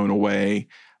completely blown away.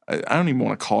 I don't even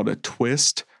want to call it a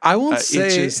twist. I won't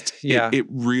say it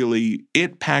really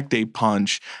packed a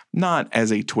punch, not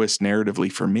as a twist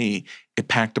narratively for me. It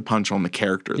packed a punch on the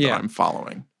character that I'm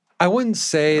following. I wouldn't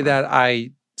say that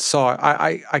I saw it.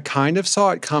 I kind of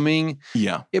saw it coming.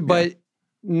 But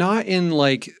not in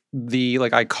like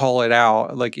I call it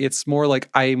out. Like it's more like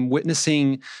I'm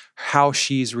witnessing how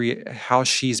she's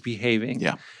behaving.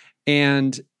 Yeah.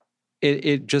 And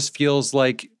it just feels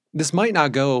like this might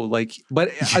not go but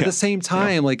at the same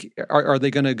time, like, are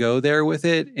they going to go there with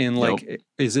it? And like,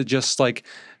 is it just like,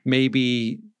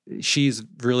 maybe she's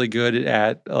really good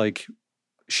at like,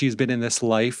 she's been in this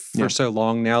life for so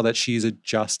long now that she's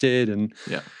adjusted and,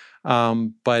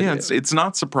 but it's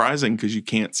not surprising because you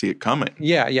can't see it coming.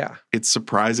 It's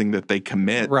surprising that they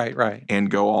commit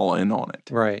and go all in on it.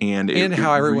 And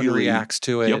how everyone really reacts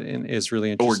to it and is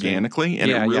really interesting. Organically. And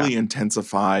it really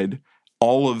intensified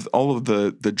all of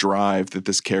the drive that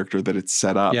this character that it's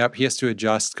set up. He has to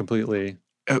adjust completely.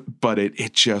 But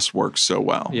it just works so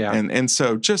well. And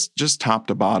so just top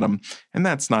to bottom, and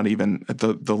that's not even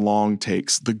the long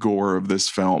takes, the gore of this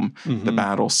film, the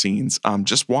battle scenes.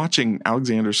 Just watching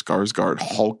Alexander Skarsgård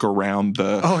hulk around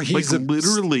he is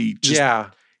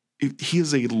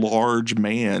a large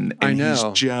man, and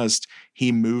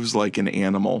he moves like an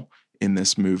animal in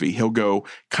this movie. He'll go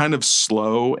kind of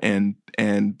slow and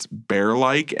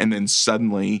bear-like, and then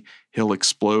suddenly he'll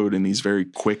explode in these very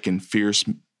quick and fierce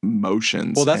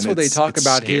motions. Well, that's what they talk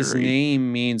about. Scary. His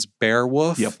name means bear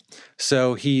wolf.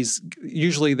 So he's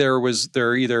usually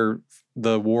they're either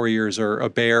the warriors are a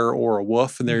bear or a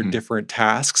wolf, and they're different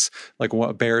tasks. Like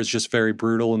a bear is just very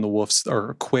brutal, and the wolves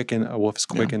are quick, and a wolf is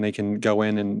quick, and they can go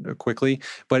in and quickly.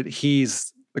 But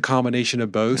he's a combination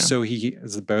of both, so he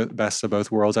is the best of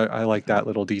both worlds. I like that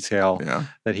little detail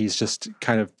that he's just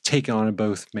kind of taken on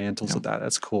both mantles of that.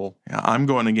 That's cool. I'm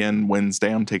going again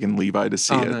Wednesday. I'm taking Levi to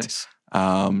see it. Nice.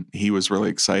 He was really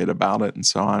excited about it, and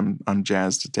so I'm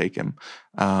jazzed to take him.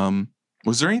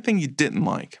 Was there anything you didn't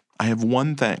like? I have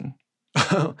one thing.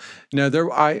 No, there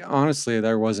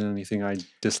wasn't anything I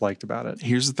disliked about it.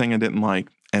 Here's the thing I didn't like,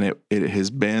 and it has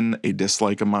been a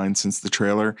dislike of mine since the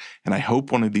trailer, and I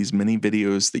hope one of these mini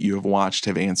videos that you have watched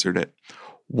have answered it.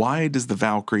 why does the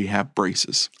Valkyrie have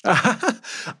braces?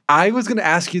 I was going to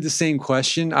ask you the same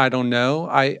question. I don't know.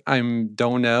 I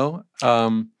don't know.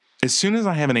 As soon as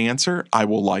I have an answer, I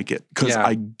will like it because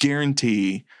I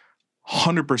guarantee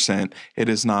 100% it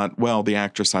is not, well, the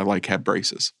actress I like had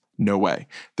braces. No way.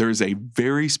 There is a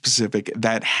very specific,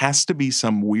 that has to be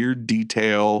some weird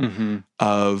detail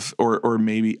of, or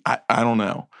maybe, I don't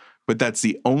know. But that's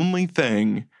the only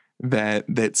thing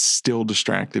that still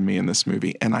distracted me in this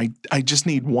movie. And I just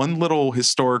need one little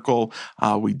historical,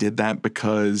 we did that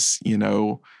because,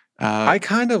 I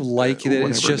kind of like it.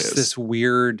 It's just this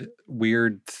weird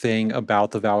thing about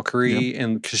the Valkyrie,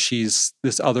 and because she's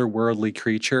this otherworldly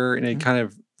creature, and it kind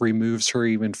of removes her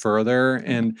even further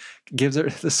and gives her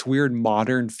this weird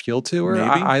modern feel to her.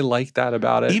 I like that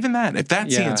about it. Even that, if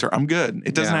that's the answer, I'm good.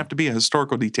 It doesn't have to be a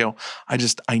historical detail.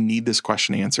 I need this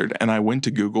question answered. And I went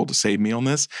to Google to save me on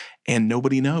this, and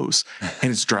nobody knows.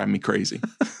 And it's driving me crazy.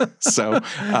 So,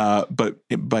 but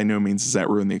by no means does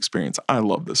that ruin the experience. I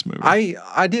love this movie.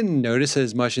 I didn't notice it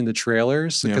as much in the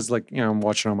trailers because I'm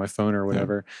watching on my phone or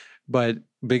whatever. But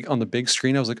on the big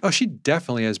screen, I was like, oh, she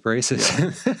definitely has braces.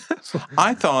 Yeah.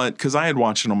 I thought, because I had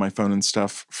watched it on my phone and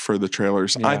stuff for the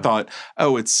trailers, I thought,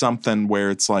 oh, it's something where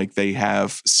it's like they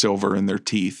have silver in their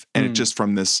teeth. And it just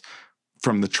from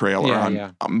the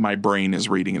trailer, my brain is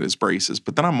reading it as braces.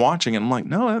 But then I'm watching it, and I'm like,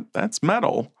 no, that's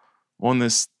metal on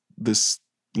this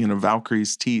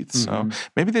Valkyrie's teeth. So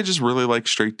maybe they just really like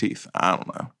straight teeth. I don't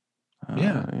know.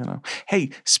 Hey,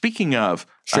 speaking of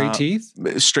straight teeth,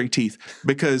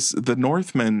 because the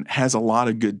Northman has a lot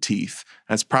of good teeth.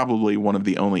 That's probably one of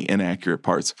the only inaccurate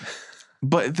parts.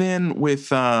 But then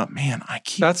with I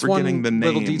keep forgetting the name.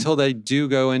 Little detail they do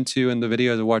go into in the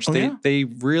videos I watched. They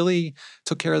really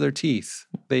took care of their teeth.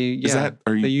 They used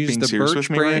the birch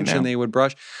branch and they would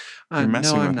brush. You're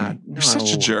messing with me. You're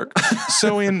such a jerk.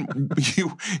 So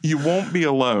you won't be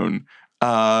alone.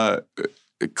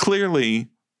 Clearly.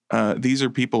 These are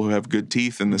people who have good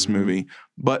teeth in this movie,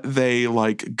 but they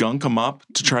like gunk them up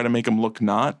to try to make them look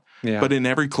not. Yeah. But in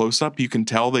every close-up, you can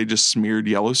tell they just smeared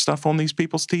yellow stuff on these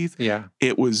people's teeth. Yeah.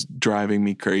 It was driving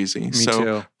me crazy. Me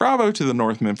too. Bravo to the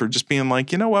Northman for just being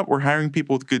like, you know what? We're hiring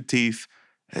people with good teeth.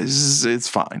 It's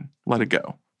fine. Let it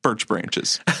go. Birch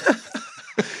branches.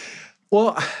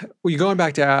 Well, you're going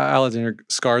back to Alexander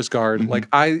Skarsgård. Like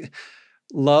I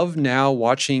love now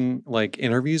watching like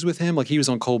interviews with him. Like he was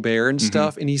on Colbert and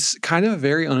stuff, and he's kind of a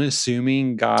very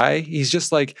unassuming guy. He's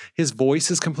just like his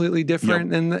voice is completely different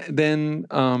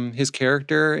than his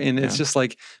character, and it's just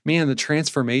like, man, the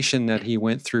transformation that he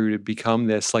went through to become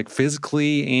this, like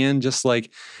physically and just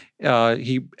like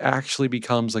he actually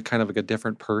becomes like kind of like a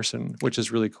different person, which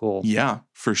is really cool. Yeah,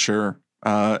 for sure.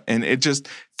 And it just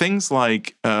things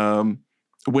like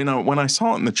when I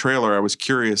saw it in the trailer, I was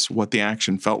curious what the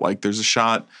action felt like. There's a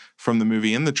shot from the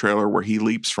movie in the trailer where he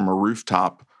leaps from a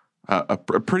rooftop a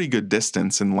pretty good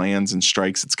distance and lands and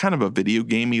strikes. It's kind of a video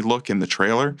gamey look in the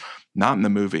trailer, not in the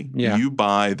movie. Yeah. You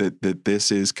buy that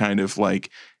this is kind of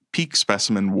like peak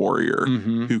specimen warrior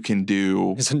who can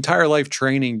do his entire life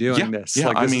training doing this. Yeah,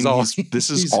 like, this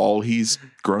is all he's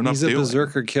grown up doing. He's a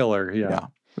berserker killer. Yeah.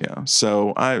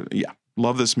 So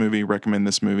love this movie. Recommend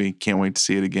this movie. Can't wait to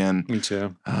see it again. Me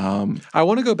too. I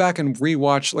want to go back and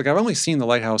rewatch. Like I've only seen The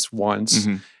Lighthouse once,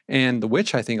 and The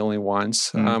Witch I think only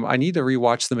once. I need to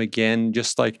rewatch them again,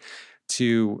 just like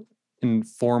to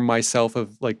inform myself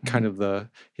of like kind of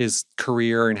his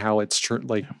career and how it's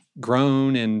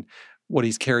grown and what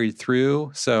he's carried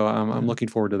through. So I'm looking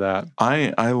forward to that.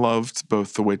 I loved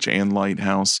both The Witch and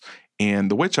Lighthouse.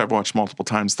 And The Witch I've watched multiple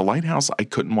times. The Lighthouse I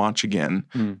couldn't watch again,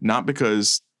 not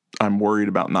because I'm worried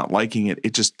about not liking it.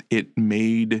 It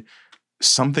made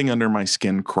something under my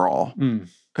skin crawl.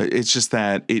 It's just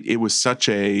that it was such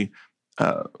a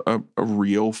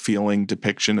real feeling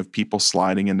depiction of people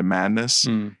sliding into madness.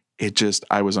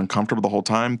 I was uncomfortable the whole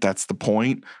time. That's the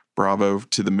point. Bravo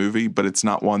to the movie, but it's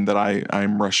not one that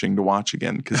I'm rushing to watch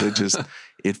again because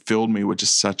it filled me with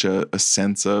just such a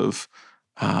sense of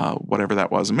whatever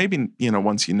that was. And maybe,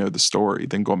 once you know the story,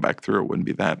 then going back through it wouldn't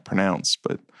be that pronounced,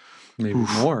 but maybe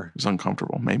more. It was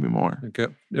uncomfortable. Maybe more.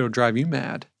 It'll drive you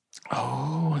mad.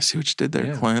 Oh, I see what you did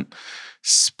there, Clint.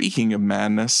 Speaking of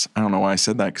madness, I don't know why I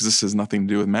said that because this has nothing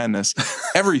to do with madness.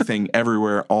 Everything,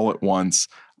 Everywhere, All at Once.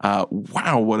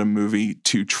 Wow, what a movie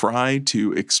to try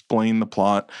to explain the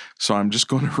plot. So I'm just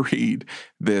going to read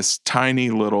this tiny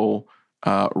little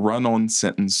run-on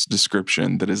sentence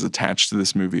description that is attached to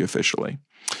this movie officially.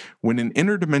 When an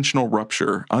interdimensional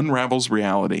rupture unravels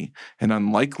reality, an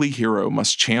unlikely hero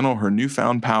must channel her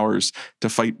newfound powers to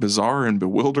fight bizarre and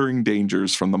bewildering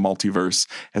dangers from the multiverse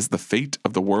as the fate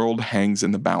of the world hangs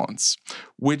in the balance.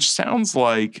 Which sounds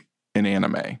like in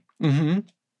anime. Mm-hmm.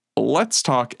 Let's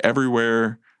talk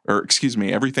Everything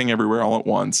Everywhere All at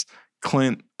Once.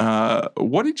 Clint,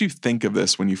 what did you think of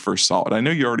this when you first saw it? I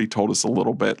know you already told us a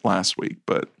little bit last week,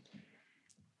 but...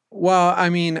 Well, I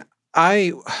mean,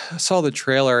 I saw the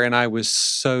trailer and I was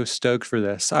so stoked for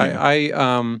this.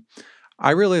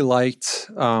 I really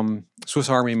liked Swiss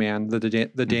Army Man,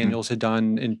 the Daniels had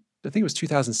done in, I think it was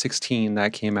 2016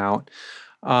 that came out.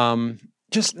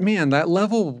 Just, man, that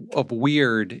level of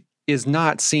weird is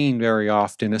not seen very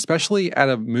often, especially at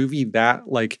a movie that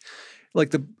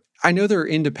I know they're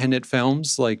independent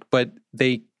films, but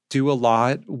they do a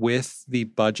lot with the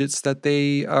budgets that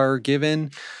they are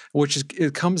given,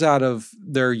 it comes out of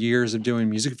their years of doing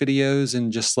music videos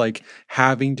and just like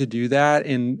having to do that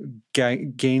and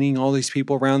gaining all these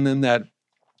people around them that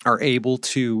are able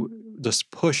to just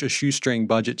push a shoestring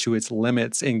budget to its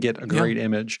limits and get a great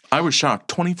image. I was shocked.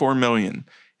 $24 million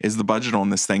is the budget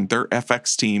on this thing. Their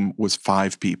FX team was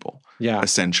 5 people,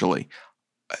 essentially.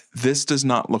 This does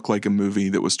not look like a movie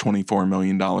that was $24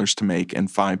 million to make and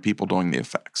 5 people doing the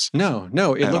effects. No,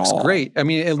 it looks great. I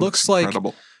mean, it looks like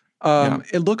incredible.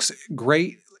 It looks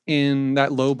great in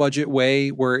that low budget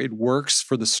way where it works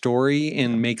for the story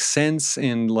and makes sense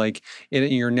and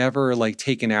you're never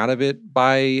taken out of it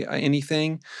by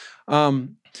anything.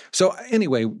 So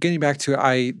anyway, getting back to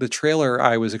the trailer,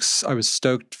 I was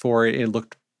stoked for it. It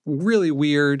looked really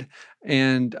weird.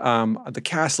 And the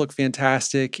cast looked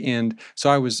fantastic, and so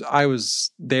I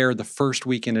was there the first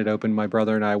weekend it opened. My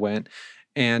brother and I went,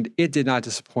 and it did not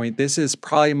disappoint. This is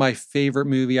probably my favorite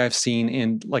movie I've seen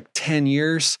in 10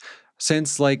 years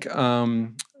since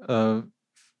Fury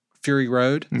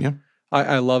Road. Yeah,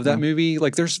 I love that movie.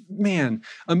 There's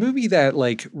a movie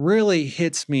that really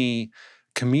hits me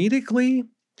comedically.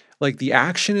 The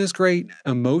action is great,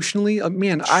 emotionally. A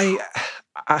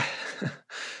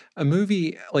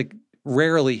movie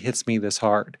rarely hits me this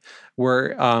hard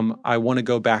where I want to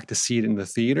go back to see it in the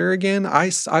theater again.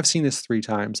 I've seen this 3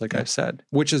 times, I've said,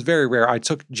 which is very rare. I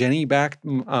took Jenny back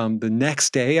the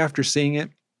next day after seeing it.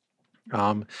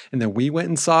 And then we went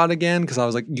and saw it again because I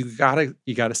was like, you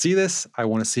gotta see this. I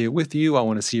want to see it with you. I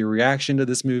want to see your reaction to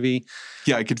this movie.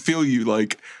 Yeah, I could feel you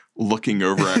looking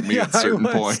over at me at certain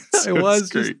points. It was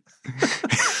great.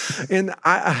 And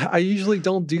I usually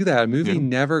don't do that. A movie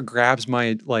never grabs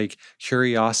my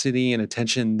curiosity and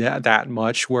attention that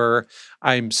much where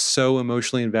I'm so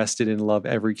emotionally invested and love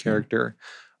every character.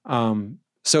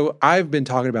 So I've been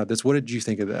talking about this. What did you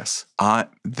think of this?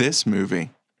 This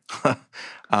movie,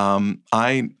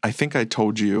 I think I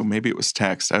told you, maybe it was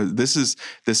text. This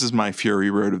is my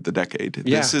Fury Road of the decade.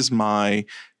 Yeah. This is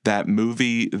that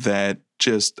movie that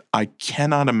I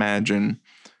cannot imagine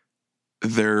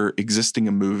there existing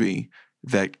a movie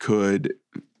that could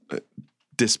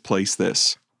displace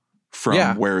this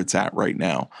from where it's at right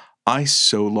now. I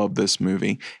so love this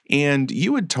movie. And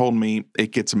you had told me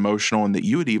it gets emotional and that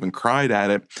you had even cried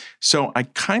at it. So I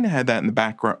kind of had that in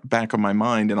the back of my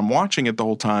mind. And I'm watching it the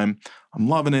whole time. I'm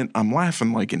loving it. I'm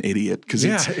laughing like an idiot because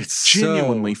it's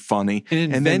genuinely funny.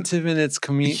 And inventive in its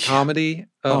comedy.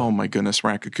 Oh my goodness,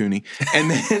 Raccacoonie. And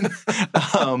then,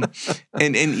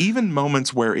 and even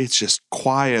moments where it's just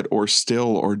quiet or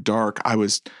still or dark, I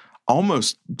was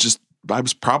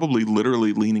probably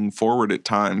literally leaning forward at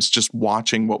times, just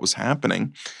watching what was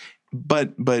happening.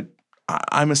 But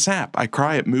I'm a sap. I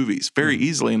cry at movies very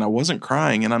easily, and I wasn't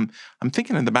crying. And I'm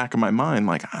thinking in the back of my mind,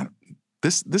 I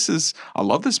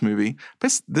love this movie,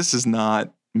 but this is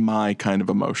not my kind of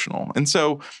emotional. And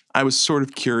so I was sort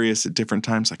of curious at different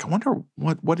times, I wonder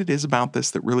what it is about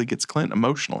this that really gets Clint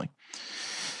emotionally.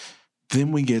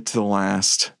 Then we get to the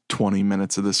last 20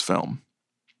 minutes of this film.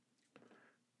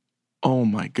 Oh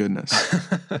my goodness.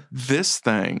 This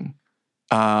thing,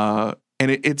 and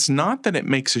it's not that it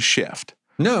makes a shift.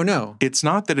 No. It's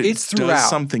not that it does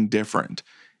something different.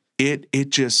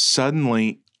 It just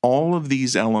suddenly, all of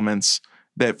these elements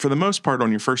that for the most part on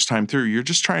your first time through, you're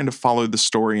just trying to follow the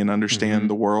story and understand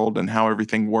the world and how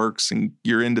everything works, and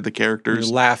you're into the characters.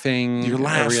 You're laughing,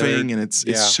 and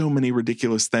it's so many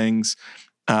ridiculous things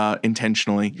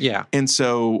intentionally. Yeah. And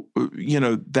so,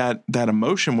 that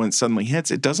emotion when it suddenly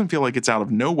hits, it doesn't feel like it's out of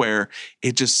nowhere.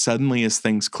 It just suddenly, as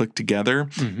things click together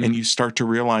and you start to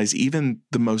realize even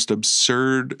the most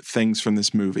absurd things from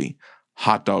this movie,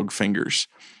 hot dog fingers,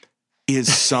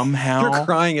 is somehow you're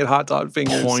crying at hot dog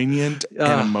fingers, poignant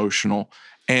and emotional.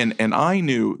 And I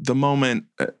knew the moment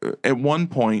at one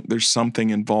point there's something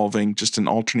involving just an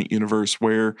alternate universe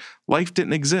where life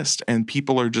didn't exist and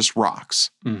people are just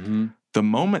rocks. The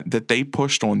moment that they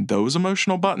pushed on those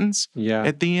emotional buttons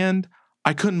at the end,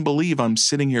 I couldn't believe I'm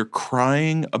sitting here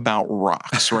crying about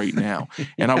rocks right now.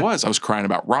 And I was crying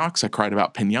about rocks. I cried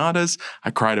about piñatas.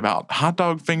 I cried about hot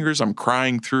dog fingers. I'm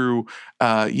crying through,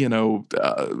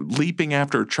 leaping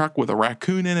after a truck with a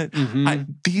raccoon in it.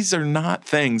 Mm-hmm. These are not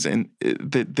things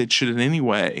that should in any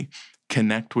way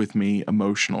connect with me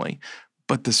emotionally.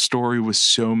 But the story was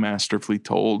so masterfully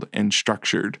told and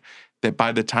structured that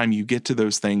by the time you get to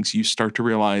those things, you start to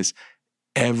realize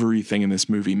everything in this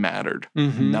movie mattered.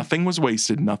 Mm-hmm. Nothing was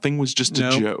wasted. Nothing was just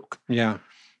a joke. Yeah.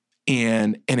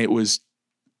 And it was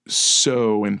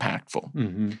so impactful.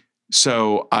 Mm-hmm.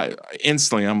 So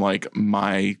I'm like,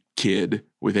 my kid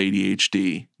with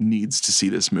ADHD needs to see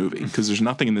this movie because there's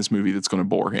nothing in this movie that's going to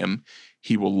bore him.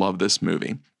 He will love this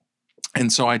movie.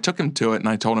 And so I took him to it and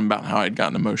I told him about how I'd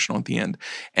gotten emotional at the end.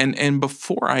 And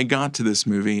before I got to this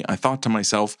movie, I thought to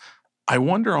myself, I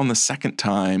wonder on the second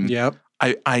time, Yep.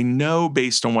 I know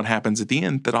based on what happens at the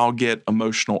end that I'll get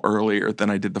emotional earlier than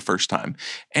I did the first time.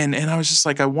 And I was just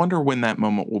like, I wonder when that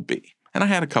moment will be. And I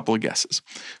had a couple of guesses.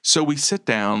 So we sit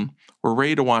down, we're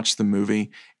ready to watch the movie,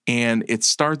 and it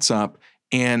starts up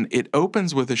and it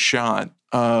opens with a shot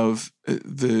of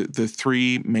the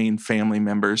three main family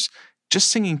members just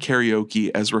singing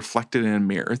karaoke as reflected in a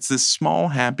mirror. It's this small,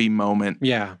 happy moment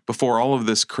before all of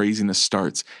this craziness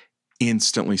starts.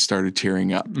 Instantly started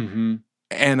tearing up. Mm-hmm.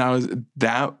 And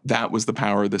that was the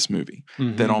power of this movie.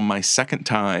 Mm-hmm. That on my second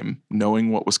time, knowing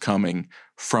what was coming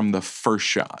from the first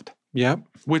shot,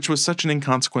 which was such an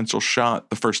inconsequential shot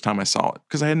the first time I saw it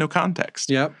because I had no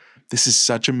context. Yep. This is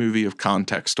such a movie of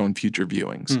context on future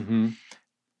viewings. Mm-hmm.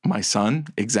 My son,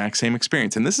 exact same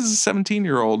experience. And this is a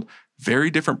 17-year-old,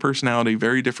 very different personality,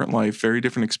 very different life, very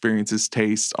different experiences,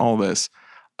 tastes, all this.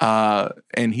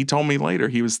 And he told me later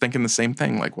he was thinking the same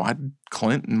thing. Like, why did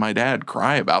Clint and my dad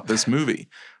cry about this movie?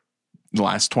 The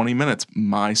last 20 minutes,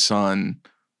 my son,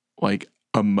 like,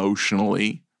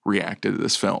 emotionally reacted to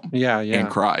this film. And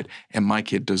cried. And my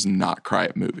kid does not cry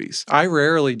at movies. I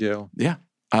rarely do. Yeah.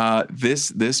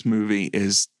 This movie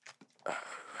is,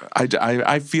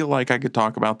 I feel like I could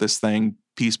talk about this thing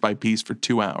piece by piece for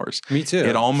 2 hours. Me too.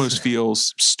 It almost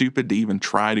feels stupid to even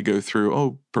try to go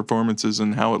through, performances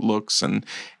and how it looks. And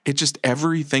it just,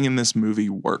 everything in this movie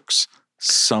works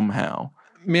somehow.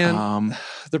 Man,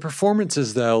 the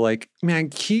performances though, like, man,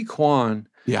 Ki Kwan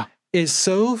is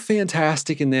so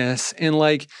fantastic in this. And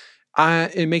like,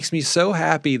 it makes me so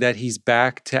happy that he's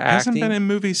back to acting. Hasn't been in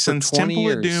movies since Temple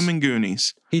of Doom and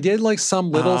Goonies. He did like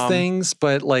some little things,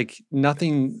 but like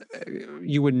nothing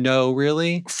you would know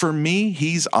really. For me,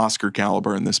 he's Oscar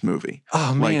caliber in this movie.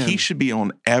 Oh man, like he should be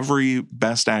on every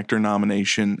Best Actor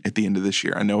nomination at the end of this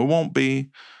year. I know it won't be,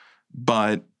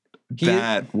 but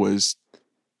that was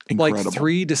incredible. Like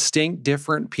 3 distinct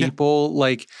different people,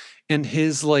 like, and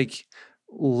his like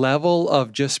level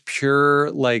of just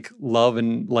pure like love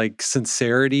and like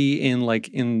sincerity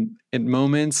in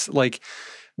moments, like,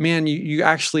 man, you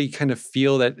actually kind of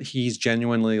feel that he's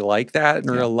genuinely like that in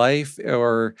real life,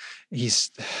 or it's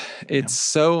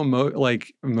so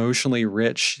emotionally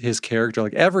rich, his character,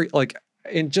 like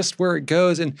and just where it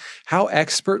goes and how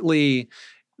expertly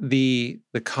the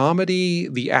comedy,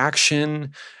 the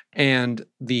action, and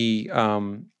the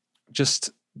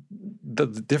just the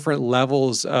different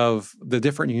levels of the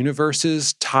different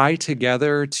universes tie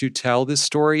together to tell this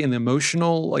story and the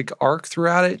emotional like arc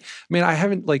throughout it. I mean,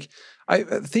 I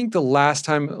think the last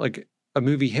time like a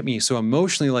movie hit me so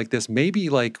emotionally like this maybe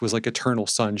like was like Eternal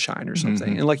Sunshine or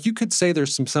something. Mm-hmm. And like you could say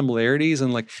there's some similarities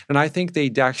and I think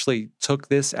they actually took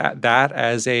that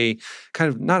as a kind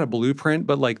of not a blueprint,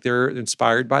 but like they're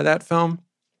inspired by that film.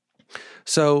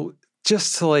 So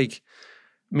just to like,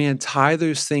 man, tie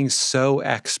those things so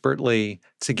expertly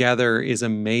together is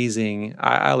amazing.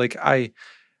 The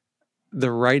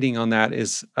writing on that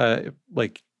is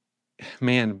like,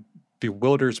 man,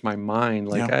 bewilders my mind.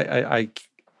 Like I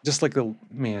just like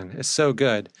it's so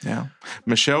good. Yeah.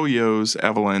 Michelle Yeoh's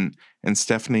Evelyn and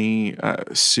Stephanie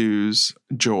Sue's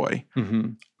Joy. Mm-hmm.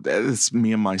 It's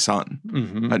me and my son.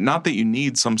 Mm-hmm. Not that you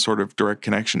need some sort of direct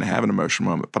connection to have an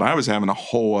emotional moment, but I was having a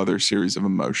whole other series of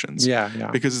emotions. Yeah.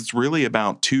 Because it's really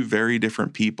about 2 very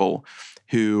different people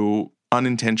who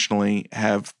unintentionally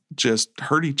have just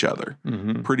hurt each other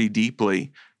pretty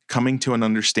deeply, coming to an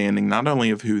understanding not only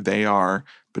of who they are,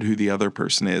 but who the other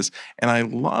person is. And I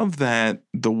love that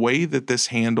the way that this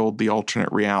handled the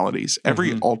alternate realities,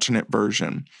 every alternate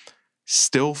version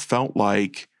still felt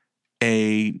like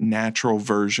a natural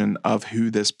version of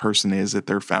who this person is at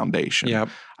their foundation. Yep.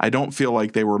 I don't feel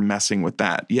like they were messing with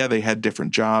that. Yeah, they had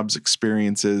different jobs,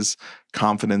 experiences,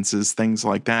 confidences, things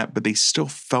like that, but they still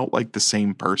felt like the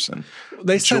same person.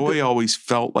 Joy always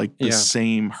felt like the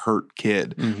same hurt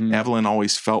kid. Mm-hmm. Evelyn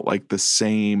always felt like the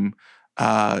same,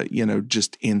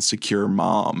 just insecure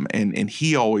mom. And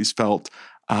he always felt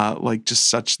like just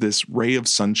such this ray of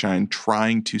sunshine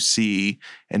trying to see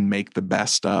and make the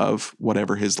best of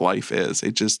whatever his life is.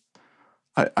 It just,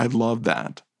 I love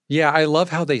that. Yeah, I love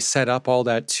how they set up all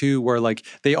that too, where like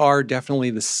they are definitely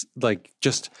this like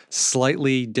just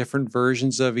slightly different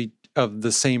versions of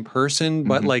the same person,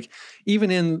 but like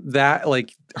even in that,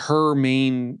 like her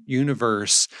main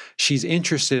universe, she's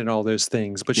interested in all those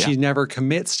things, but she never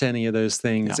commits to any of those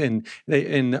things. Yeah.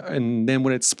 And then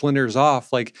when it splinters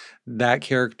off, like that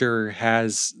character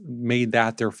has made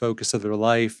that their focus of their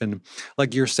life. And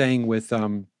like you're saying with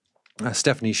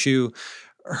Stephanie Hsu,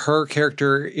 her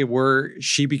character, where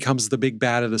she becomes the big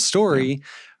bad of the story,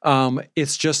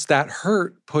 it's just that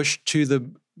hurt pushed to the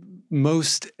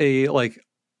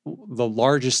the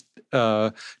largest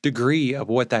degree of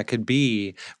what that could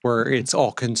be, where it's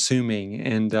all consuming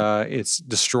and it's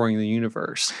destroying the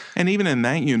universe. And even in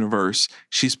that universe,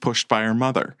 she's pushed by her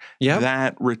mother. Yep.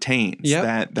 That retains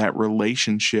that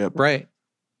relationship. Right.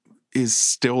 Is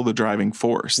still the driving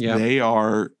force. Yep. They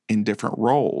are in different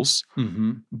roles,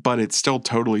 but it still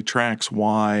totally tracks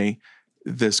why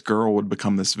this girl would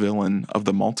become this villain of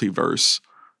the multiverse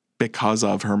because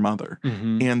of her mother.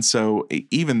 And so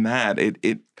even that,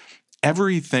 it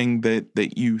everything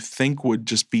that you think would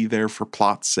just be there for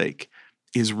plot's sake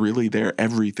is really there.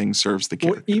 Everything serves the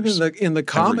characters. Well, even in the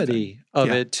comedy of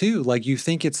it too, like you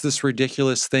think it's this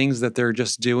ridiculous things that they're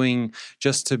just doing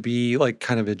just to be like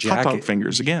kind of a hot dog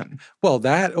fingers again. Well,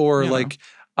 that or like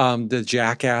the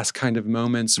jackass kind of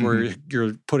moments where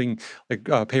you're putting like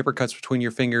paper cuts between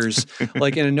your fingers.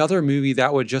 Like in another movie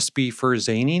that would just be for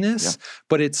zaniness,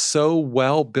 but it's so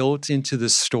well built into the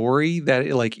story that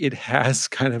it has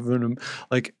kind of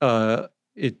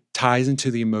it ties into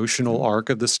the emotional arc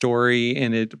of the story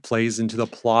and it plays into the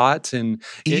plot and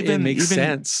it makes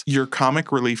sense. Your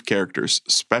comic relief characters,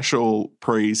 special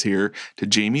praise here to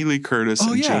Jamie Lee Curtis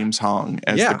and James Hong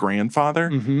as the grandfather.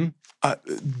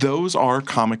 Those are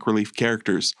comic relief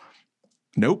characters.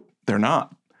 Nope, they're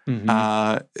not.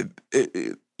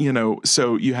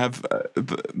 So you have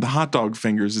the hot dog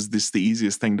fingers is the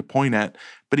easiest thing to point at,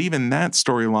 but even that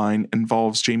storyline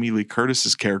involves Jamie Lee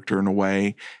Curtis's character in a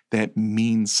way that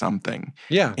means something.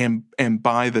 Yeah. And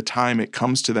by the time it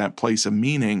comes to that place of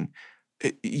meaning,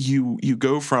 you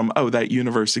go from, oh, that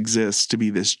universe exists to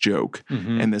be this joke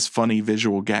and this funny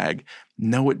visual gag.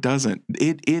 No, it doesn't.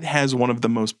 It has one of the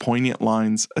most poignant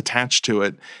lines attached to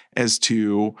it as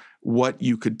to what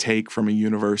you could take from a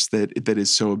universe that is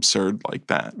so absurd like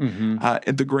that.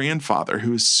 And the grandfather,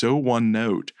 who is so one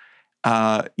note,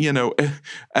 at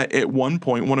one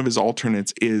point, one of his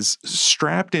alternates is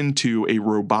strapped into a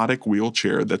robotic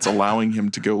wheelchair that's allowing him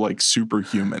to go like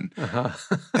superhuman.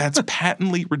 That's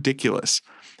patently ridiculous.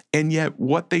 And yet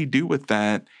what they do with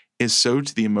that is so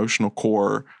to the emotional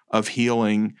core of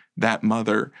healing that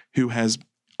mother who has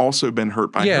also been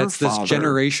hurt by her father. This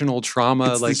generational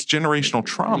trauma. It's this generational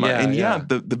trauma.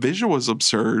 The visual is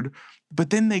absurd,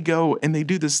 but then they go and they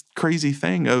do this crazy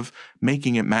thing of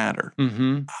making it matter.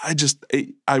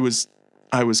 I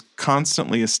was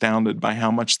constantly astounded by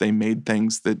how much they made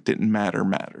things that didn't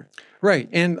matter. Right.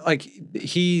 And like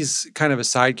he's kind of a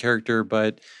side character,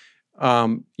 but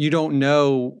you don't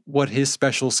know what his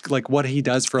special, like what he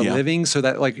does for a living. So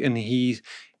that like, and he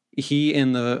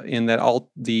in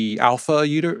the Alpha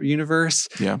universe,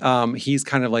 he's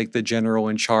kind of like the general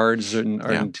in charge,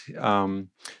 and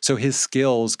so his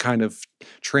skills kind of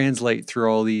translate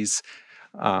through all these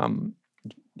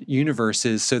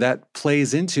universes. So that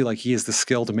plays into like he has the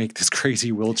skill to make this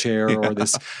crazy wheelchair or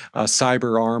this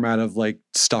cyber arm out of like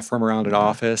stuff from around an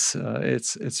office.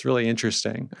 It's really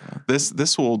interesting.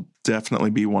 This will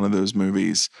definitely be one of those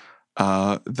movies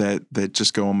that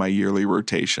just go on my yearly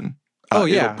rotation.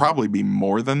 It'll probably be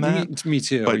more than that. Me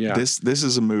too. But this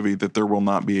is a movie that there will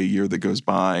not be a year that goes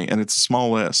by, and it's a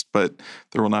small list, but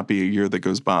there will not be a year that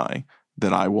goes by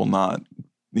that I will not,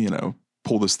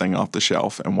 pull this thing off the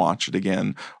shelf and watch it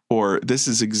again. Or this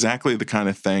is exactly the kind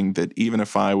of thing that even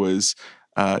if I was,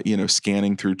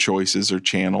 scanning through choices or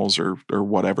channels or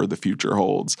whatever the future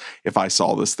holds, if I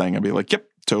saw this thing, I'd be like, yep,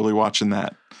 totally watching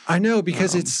that. I know,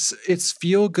 because it's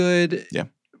feel good. Yeah.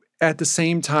 At the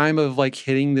same time of like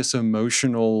hitting this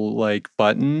emotional like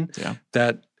button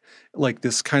that like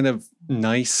this kind of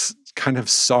nice kind of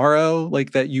sorrow,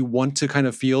 like that you want to kind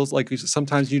of feel, like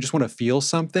sometimes you just want to feel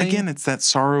something. Again, it's that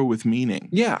sorrow with meaning.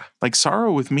 Yeah. Like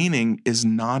sorrow with meaning is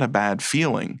not a bad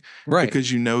feeling. Right.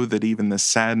 Because you know that even the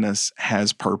sadness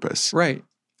has purpose. Right.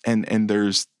 And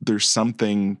there's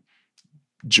something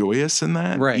joyous in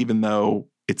that, right. even though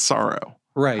it's sorrow.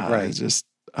 Right. Right.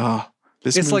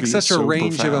 It's like such a so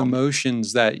range profound. of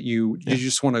emotions that you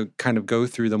just want to kind of go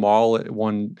through them all at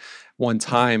one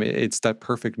time. It's that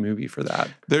perfect movie for that.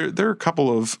 There are a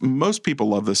couple of, most people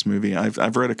love this movie.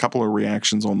 I've read a couple of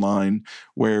reactions online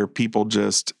where people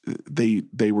just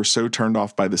they were so turned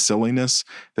off by the silliness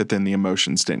that then the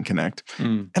emotions didn't connect.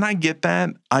 And I get that.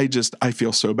 I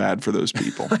feel so bad for those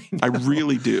people. I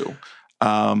really do.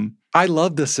 I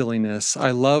love the silliness.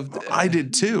 I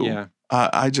did too. Yeah.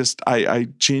 I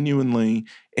genuinely,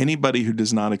 anybody who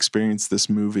does not experience this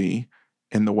movie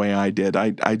in the way I did,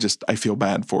 I feel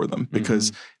bad for them,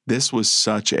 because this was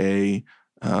such a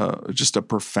just a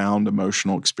profound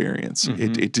emotional experience.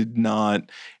 It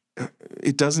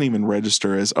doesn't even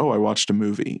register as, oh, I watched a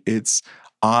movie.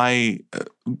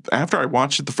 After I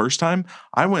watched it the first time,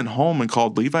 I went home and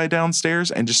called Levi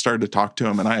downstairs and just started to talk to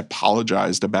him, and I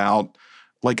apologized about,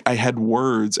 like, I had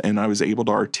words and I was able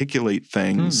to articulate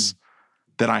things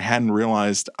that I hadn't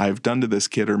realized I've done to this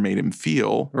kid or made him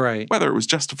feel, right? Whether it was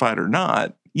justified or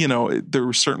not. There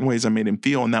were certain ways I made him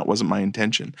feel, and that wasn't my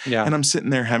intention. Yeah. And I'm sitting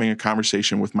there having a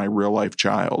conversation with my real life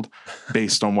child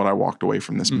based on what I walked away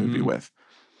from this movie with.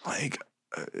 Like,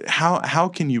 how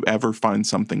can you ever find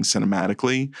something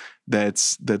cinematically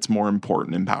that's more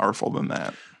important and powerful than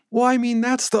that? Well, I mean,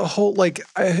 that's the whole,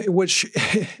 which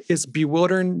is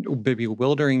bewildering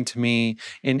to me,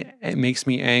 and it makes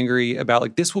me angry about,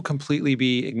 like, this will completely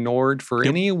be ignored for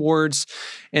any awards.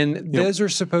 And those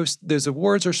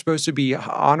awards are supposed to be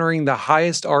honoring the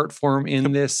highest art form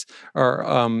in this, or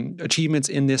achievements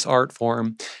in this art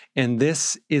form. And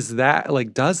this is that,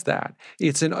 like, does that.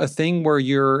 It's a thing where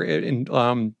you're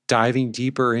diving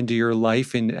deeper into your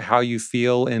life and how you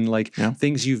feel and, like,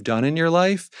 things you've done in your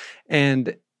life.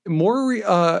 And more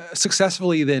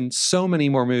successfully than so many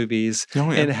more movies,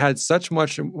 and had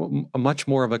much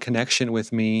more of a connection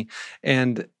with me.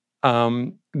 And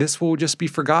this will just be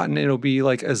forgotten. It'll be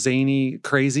like a zany,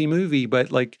 crazy movie,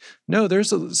 but, like, no,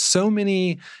 there's so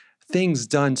many things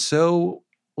done so,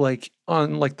 like,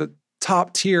 on, like, the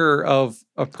top tier of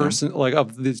a person, like,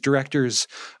 of the director's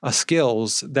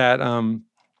skills, that and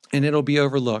it'll be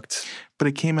overlooked. But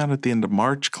it came out at the end of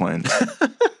March, Clint.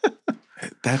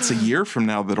 That's a year from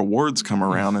now that awards come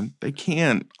around, and they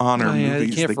can't honor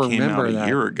movies that came out a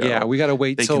year ago. Yeah, we got to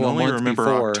wait till a month before. They can only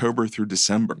remember October through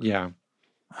December. Yeah.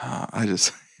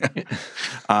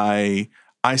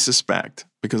 I suspect,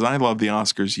 because I love the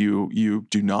Oscars, you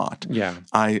do not. Yeah.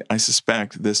 I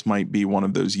suspect this might be one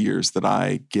of those years that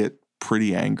I get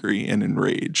pretty angry and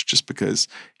enraged, just because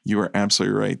you are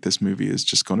absolutely right. This movie is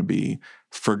just going to be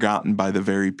forgotten by the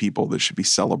very people that should be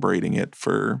celebrating it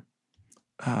for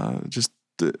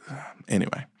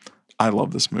anyway. I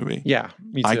love this movie. Yeah,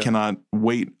 me too. I cannot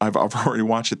wait. I've already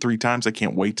watched it 3 times. I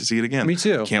can't wait to see it again. Me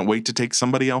too. Can't wait to take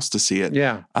somebody else to see it.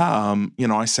 Yeah.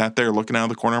 I sat there looking out of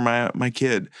the corner of my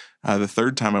kid. The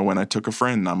third time I went, I took a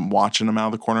friend, and I'm watching him out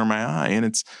of the corner of my eye, and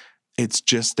it's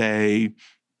just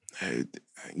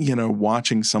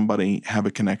watching somebody have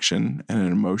a connection and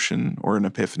an emotion or an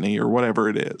epiphany or whatever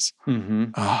it is.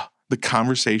 The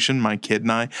conversation my kid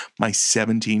and I, my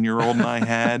 17-year-old and I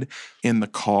had in the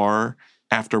car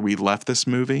after we left this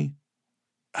movie,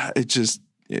 you just,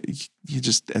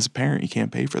 as a parent, you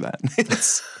can't pay for that.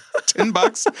 It's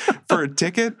 $10 for a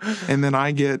ticket. And then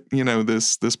I get,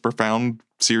 this profound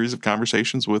series of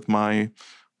conversations with my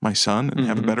son, and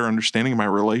have a better understanding of my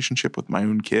relationship with my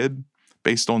own kid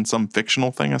based on some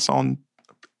fictional thing I saw on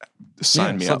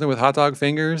Sign Me Up. Something with hot dog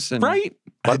fingers and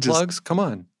butt plugs. Come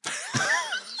on.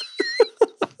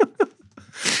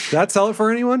 Did that sell it for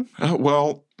anyone?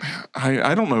 Well,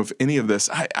 I don't know if any of this.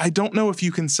 I don't know if you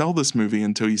can sell this movie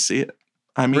until you see it.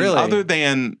 I mean, really? Other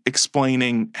than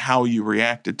explaining how you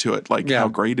reacted to it, like how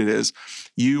great it is,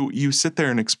 you sit there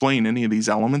and explain any of these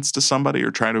elements to somebody or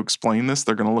try to explain this,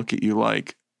 they're going to look at you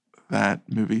like, that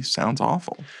movie sounds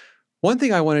awful. One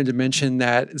thing I wanted to mention,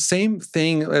 that same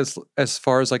thing as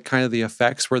far as, like, kind of the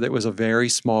effects, where there was a very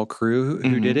small crew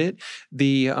who did it.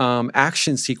 The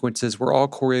action sequences were all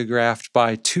choreographed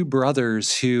by 2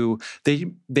 brothers who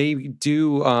they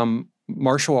do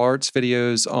martial arts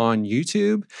videos on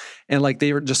YouTube, and, like,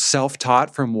 they were just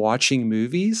self-taught from watching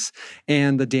movies.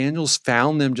 And the Daniels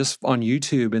found them just on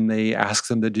YouTube, and they asked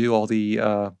them to do all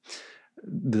the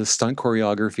the stunt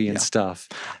choreography and stuff.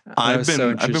 I've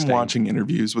been watching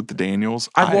interviews with the Daniels.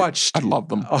 I love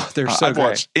them. Oh, they're so I've great.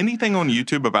 watched anything on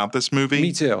YouTube about this movie.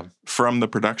 Me too. From the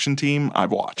production team,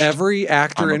 I've watched every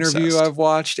actor interview. Obsessed. I've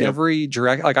watched every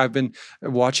direct. Like I've been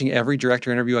watching every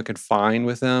director interview I could find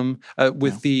with them.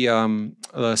 With the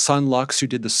Sun Lux who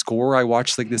did the score, I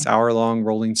watched like this hour-long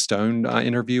Rolling Stone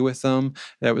interview with them.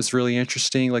 That was really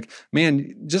interesting. Like,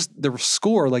 man, just the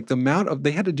score, like the amount of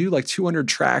they had to do like 200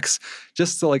 tracks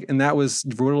just to like, and that was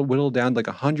whittled down to like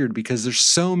 100 because there's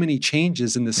so many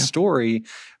changes in this story,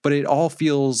 but it all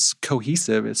feels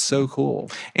cohesive. It's so cool.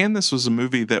 And this was a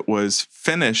movie that was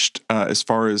finished as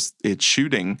far as its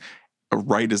shooting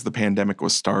right as the pandemic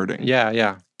was starting.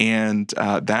 Yeah. And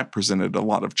that presented a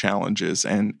lot of challenges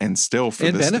and still for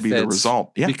and this benefits, to be the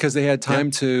result. Yeah. Because they had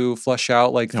time to flesh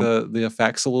out like the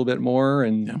effects a little bit more.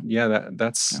 And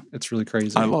it's really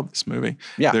crazy. I love this movie.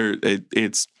 Yeah.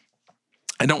 It's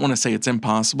I don't want to say it's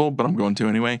impossible, but I'm going to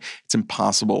anyway. It's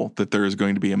impossible that there is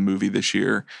going to be a movie this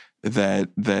year that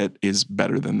is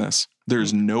better than this.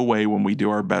 There's no way when we do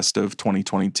our best of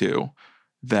 2022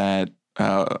 that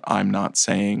I'm not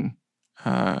saying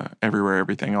Everywhere,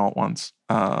 Everything, All at Once.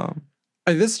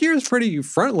 This year is pretty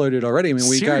front loaded already. I mean,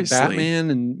 we got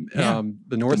Batman and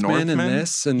the Northman and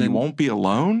this, and then You Won't Be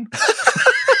Alone.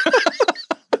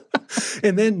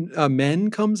 and then Men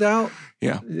comes out.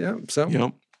 Yeah. So.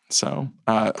 Yep. So,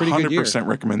 100%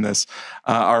 recommend this.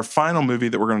 Our final movie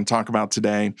that we're going to talk about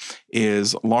today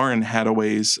is Lauren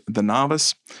Hadaway's The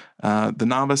Novice. The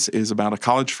Novice is about a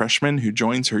college freshman who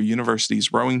joins her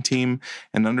university's rowing team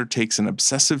and undertakes an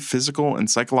obsessive physical and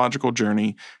psychological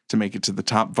journey to make it to the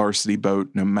top varsity boat,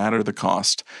 no matter the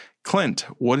cost. Clint,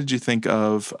 what did you think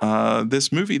of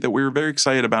this movie that we were very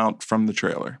excited about from the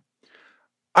trailer?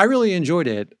 I really enjoyed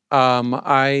it. I'm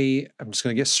just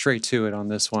going to get straight to it on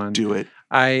this one. Do it.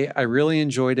 I really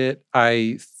enjoyed it.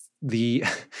 It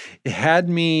had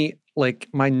me like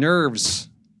my nerves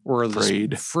were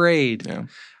frayed. Yeah.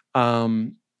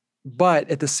 But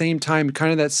at the same time,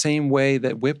 kind of that same way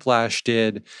that Whiplash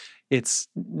did, it's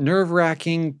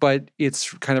nerve-wracking, but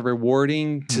it's kind of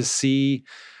rewarding to see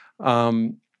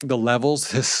the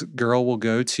levels this girl will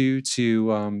go to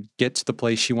get to the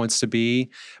place she wants to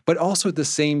be. But also at the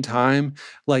same time,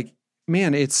 like,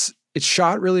 man, it's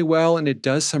shot really well, and it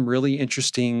does some really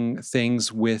interesting things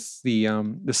with the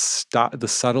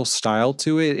subtle style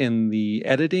to it in the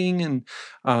editing. And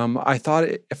I thought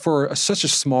for such a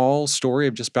small story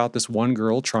of just about this one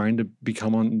girl trying to get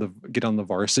on the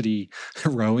varsity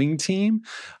rowing team,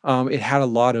 it had a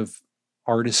lot of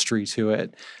artistry to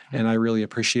it, and I really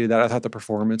appreciated that. I thought the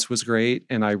performance was great,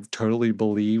 and I totally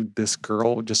believed this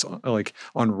girl just like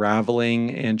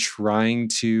unraveling and trying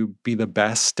to be the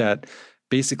best at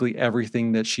basically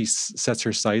everything that she sets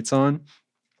her sights on.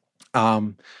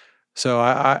 So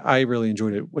I really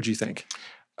enjoyed it. What do you think?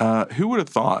 Who would have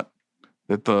thought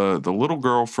that the little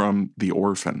girl from The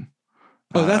Orphan?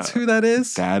 Oh, that's who that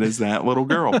is? That is that little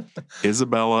girl,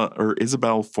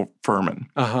 Isabel Furman.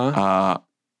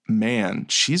 Man,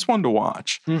 she's one to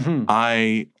watch. Mm-hmm.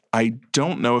 I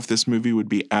don't know if this movie would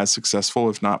be as successful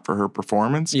if not for her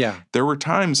performance. Yeah. There were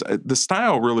times, the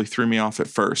style really threw me off at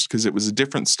first because it was a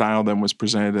different style than was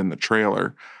presented in the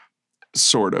trailer,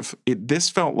 sort of. This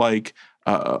felt like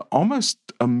almost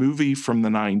a movie from the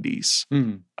 90s.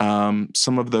 Mm.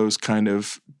 Some of those kind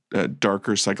of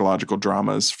darker psychological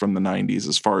dramas from the 90s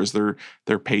as far as their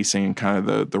pacing and kind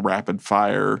of the rapid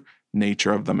fire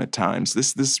nature of them at times.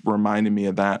 This reminded me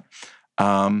of that.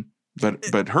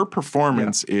 But her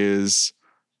performance is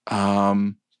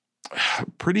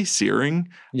pretty searing.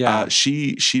 Yeah.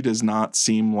 She does not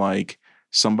seem like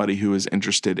somebody who is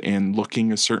interested in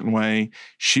looking a certain way.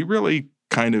 She really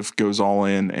kind of goes all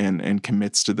in and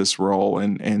commits to this role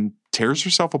and tears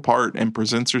herself apart and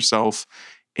presents herself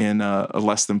in a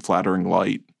less than flattering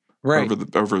light. Right.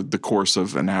 Over the course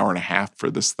of an hour and a half for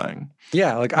this thing.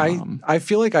 Yeah, like I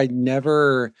feel like I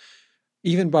never,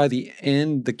 even by the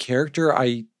end, the character,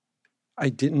 I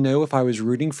didn't know if I was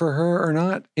rooting for her or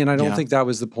not. And I don't think that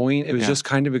was the point. It was just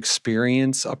kind of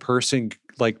experience a person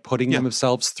like putting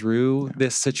themselves through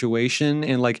this situation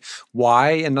and like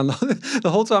why. And the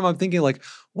whole time I'm thinking like,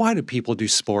 why do people do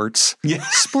sports? Yeah.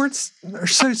 Sports are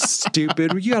so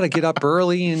stupid. You got to get up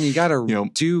early and you got to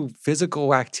do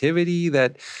physical activity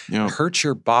that hurts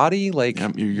your body. Like,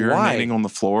 you're urinating on the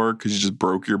floor because you just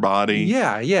broke your body.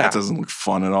 Yeah. That doesn't look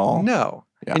fun at all. No.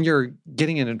 Yeah. And you're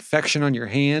getting an infection on your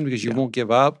hand because you won't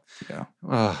give up. Yeah.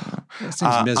 That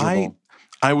seems miserable.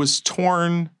 I was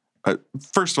torn.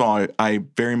 First of all, I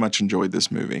very much enjoyed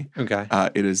this movie. Okay.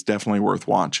 It is definitely worth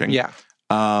watching. Yeah.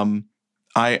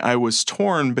 I was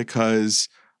torn because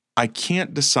I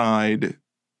can't decide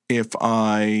if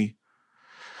I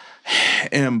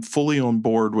am fully on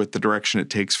board with the direction it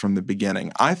takes from the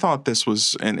beginning. I thought this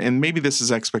was, and maybe this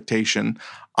is expectation,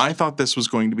 I thought this was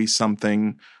going to be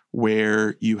something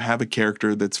where you have a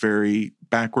character that's very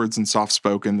backwards and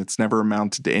soft-spoken, that's never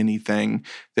amounted to anything,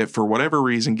 that for whatever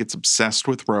reason gets obsessed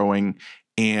with rowing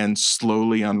and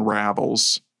slowly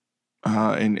unravels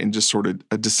and just sort of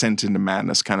a descent into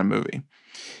madness kind of movie.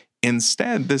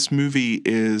 Instead, this movie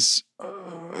is,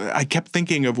 I kept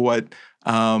thinking of what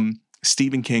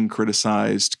Stephen King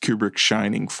criticized Kubrick's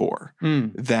Shining for,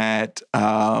 that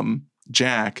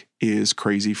Jack is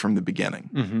crazy from the beginning.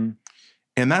 Mm-hmm.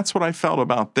 And that's what I felt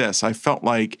about this. I felt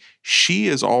like she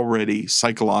is already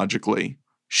psychologically,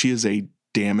 she is a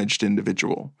damaged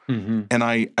individual. Mm-hmm. And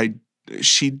I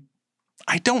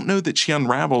don't know that she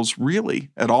unravels really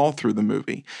at all through the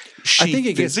movie.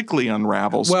 She physically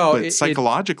unravels, but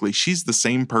psychologically, she's the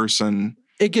same person.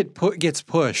 It gets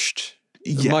pushed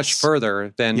much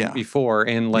further than before,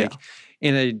 and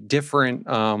in a different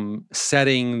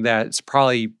setting that's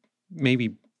probably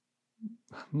maybe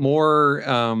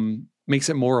more makes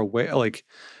it more aware, like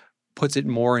puts it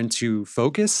more into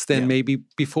focus than maybe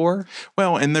before.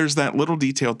 Well, and there's that little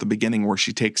detail at the beginning where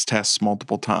she takes tests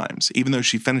multiple times, even though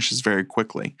she finishes very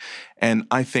quickly. And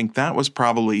I think that was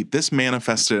probably, this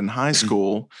manifested in high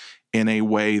school in a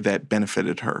way that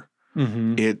benefited her.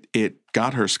 Mm-hmm. It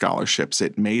got her scholarships.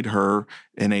 It made her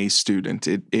an A student.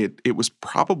 It was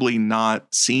probably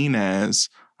not seen as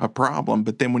a problem.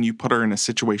 But then when you put her in a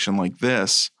situation like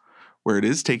this, where it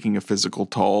is taking a physical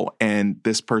toll, and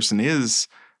this person is,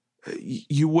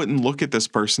 you wouldn't look at this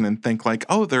person and think like,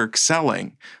 oh, they're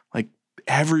excelling. Like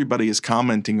everybody is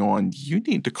commenting on, you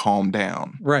need to calm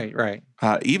down. Right.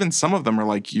 Even some of them are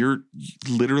like, you're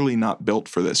literally not built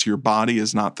for this. Your body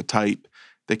is not the type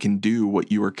that can do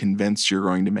what you are convinced you're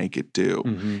going to make it do.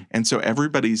 Mm-hmm. And so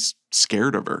everybody's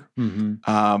scared of her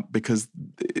because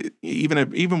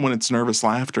even when it's nervous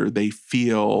laughter, they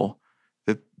feel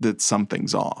that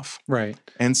something's off. Right.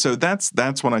 And so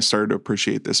that's when I started to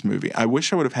appreciate this movie. I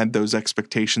wish I would have had those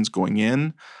expectations going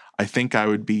in. I think I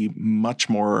would be much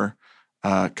more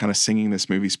kind of singing this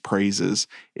movie's praises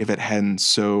if it hadn't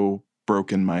so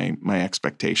broken my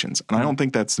expectations. And I don't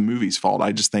think that's the movie's fault.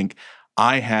 I just think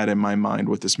I had in my mind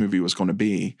what this movie was going to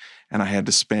be, and I had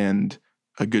to spend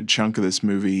a good chunk of this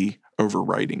movie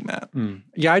overwriting that.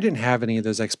 Yeah, I didn't have any of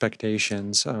those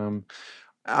expectations.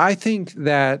 I think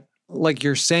that, like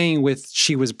you're saying, with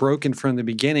she was broken from the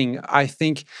beginning, I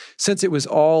think since it was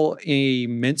all a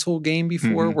mental game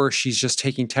before, where she's just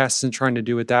taking tests and trying to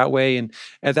do it that way, and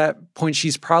at that point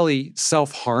she's probably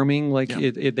self-harming, like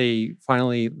they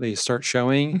start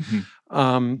showing.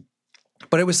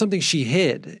 But it was something she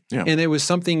hid, and it was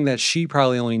something that she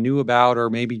probably only knew about, or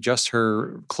maybe just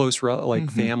her close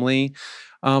family.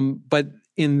 But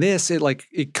in this,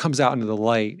 it comes out into the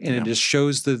light, and it just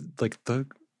shows the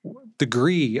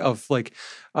degree of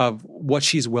what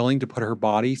she's willing to put her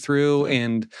body through,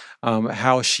 and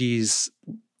how she's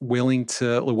willing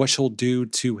to, what she'll do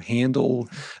to handle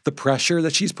the pressure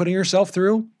that she's putting herself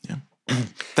through. Yeah.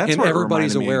 That's and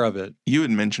everybody's aware of it. You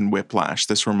had mentioned Whiplash.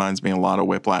 This reminds me a lot of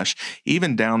Whiplash,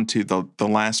 even down to the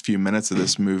last few minutes of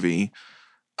this movie.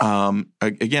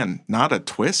 Again, not a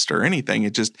twist or anything.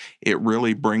 It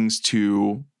really brings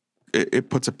to, it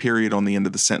puts a period on the end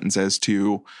of the sentence as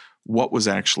to what was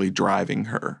actually driving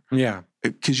her. Yeah.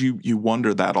 Because you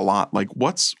wonder that a lot. Like,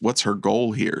 what's her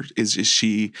goal here? Is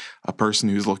she a person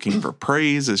who's looking for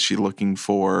praise? Is she looking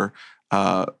for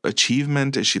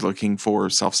achievement? Is she looking for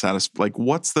self-satisfaction? Like,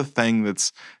 what's the thing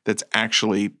that's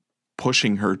actually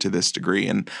pushing her to this degree?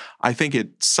 And I think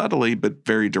it subtly but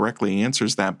very directly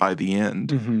answers that by the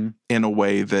end in a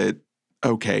way that,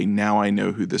 okay, now I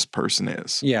know who this person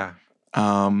is. Yeah.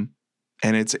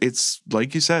 And it's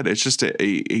like you said, it's just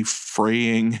a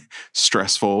fraying,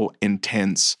 stressful,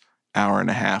 intense hour and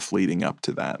a half leading up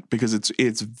to that, because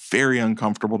it's very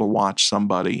uncomfortable to watch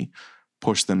somebody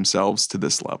push themselves to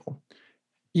this level.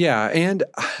 Yeah, and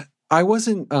I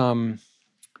wasn't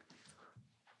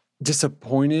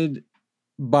disappointed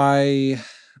by,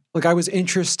 I was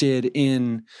interested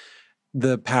in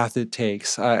the path it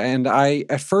takes. And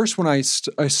at first when I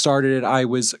started it, I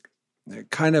was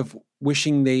kind of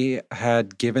wishing they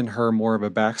had given her more of a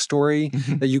backstory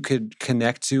that you could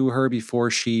connect to her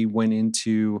before she went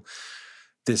into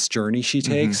this journey she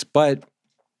takes. But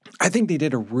I think they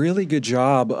did a really good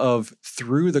job of,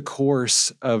 through the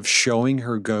course of showing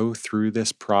her go through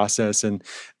this process and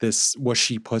this, what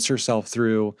she puts herself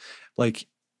through,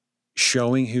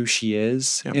 showing who she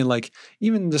is. Yep. And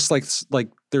even just like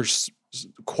there's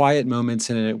quiet moments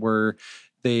in it where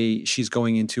she's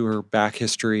going into her back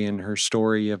history and her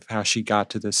story of how she got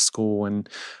to this school, and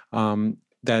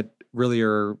that really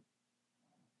are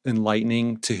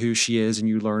enlightening to who she is, and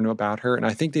you learn about her. And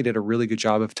I think they did a really good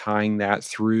job of tying that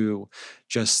through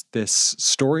just this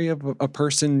story of a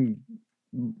person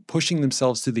pushing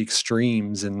themselves to the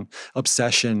extremes and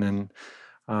obsession. And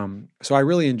so I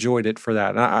really enjoyed it for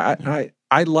that. And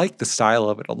I like the style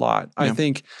of it a lot. Yeah. I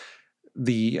think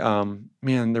there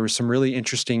was some really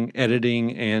interesting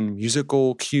editing and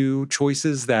musical cue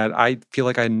choices that I feel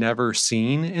like I'd never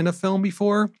seen in a film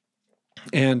before.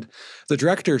 And the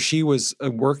director, she was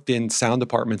worked in sound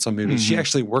departments on movies. She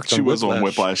actually worked on Whiplash. She was on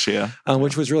Whiplash,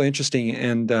 which was really interesting,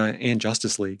 and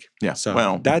Justice League. Yeah, so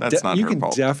well, that's not her fault. You can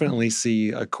definitely see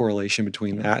a correlation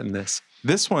between that and this.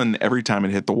 This one, every time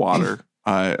it hit the water,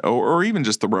 or even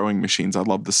just the rowing machines, I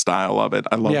love the style of it.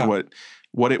 I love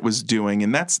what it was doing,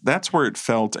 and that's where it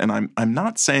felt. And I'm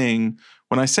not saying,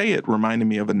 when I say it reminded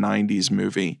me of a '90s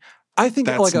movie, I think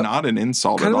that's not an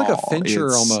insult at all. Kind of like a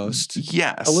Fincher almost.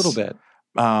 Yes, a little bit.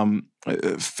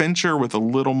 Fincher with a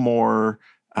little more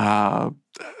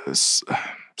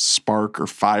spark or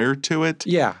fire to it.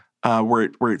 Yeah. Where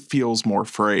it feels more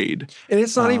frayed. And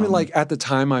it's not even like at the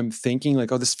time I'm thinking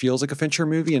like, oh, this feels like a Fincher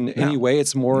movie in any way.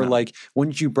 It's more like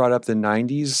when you brought up the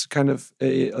 90s kind of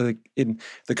like in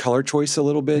the color choice a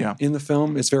little bit in the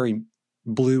film, it's very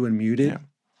blue and muted. Yeah.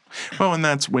 Well, and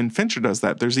that's when Fincher does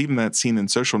that. There's even that scene in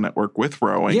Social Network with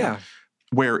rowing. Yeah.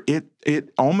 Where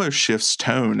it almost shifts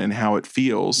tone and how it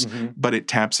feels, but it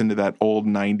taps into that old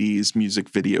 90s music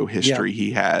video history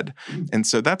he had. And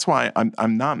so that's why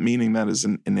I'm not meaning that as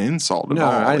an insult at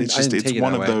all. It's just it's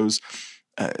one of those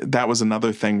that was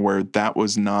another thing where that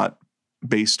was not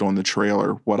based on the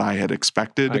trailer what I had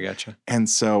expected. I gotcha. And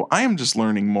so I am just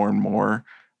learning more and more.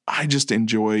 I just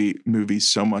enjoy movies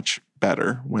so much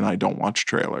better when I don't watch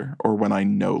trailer or when I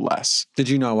know less. Did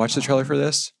you not watch the trailer for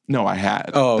this? No, I had.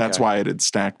 Oh, okay. That's why it had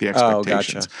stacked the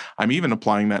expectations. Gotcha. I'm even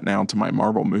applying that now to my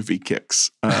Marvel movie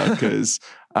kicks because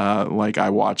like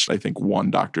I watched, I think, one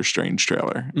Doctor Strange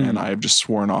trailer and I have just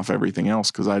sworn off everything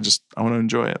else because I want to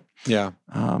enjoy it. Yeah.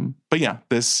 But yeah,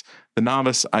 The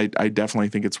Novice, I definitely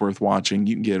think it's worth watching.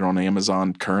 You can get it on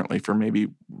Amazon currently for maybe,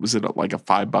 was it like a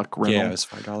 $5 rental? Yeah, it was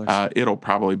 $5. It'll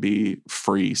probably be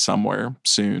free somewhere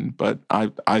soon, but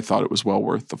I thought it was well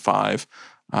worth the $5.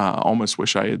 Almost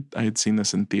wish I had seen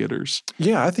this in theaters.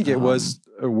 Yeah, I think it was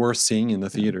worth seeing in the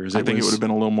theaters. I think it would have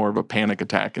been a little more of a panic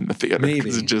attack in the theater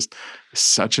because it's just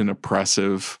such an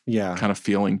oppressive kind of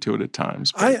feeling to it at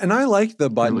times. I like the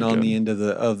button really on the end of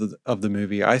the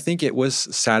movie. I think it was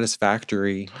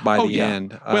satisfactory by the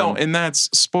end. Well, and that's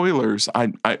spoilers.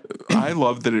 I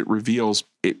love that it reveals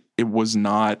it was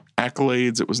not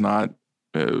accolades. It was not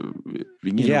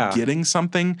getting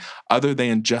something other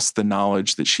than just the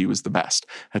knowledge that she was the best.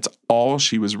 That's all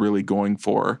she was really going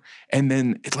for. And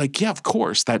then it's like, yeah, of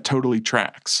course, that totally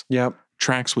tracks. Yep.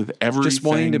 Tracks with everything just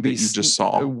wanting to be that you just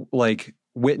saw. Like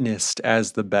witnessed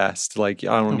as the best. Like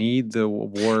I don't need the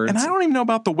awards. And I don't even know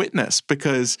about the witness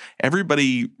because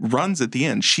everybody runs at the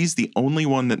end. She's the only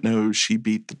one that knows she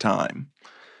beat the time.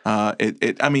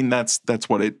 I mean, that's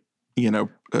what it,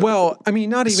 well, I mean,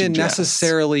 not even suggests.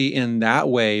 Necessarily in that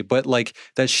way, but like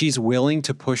that she's willing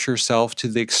to push herself to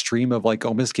the extreme of like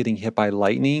almost getting hit by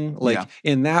lightning. Like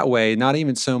in that way, not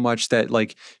even so much that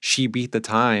like she beat the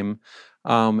time.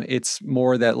 It's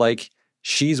more that like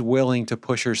she's willing to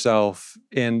push herself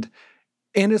and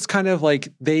it's kind of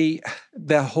like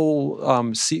that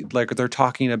whole like they're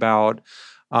talking about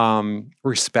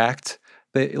respect.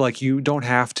 That like you don't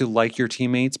have to like your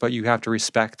teammates, but you have to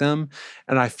respect them.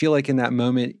 And I feel like in that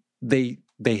moment they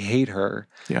hate her.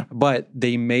 Yeah. But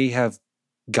they may have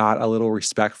got a little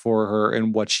respect for her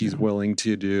and what she's willing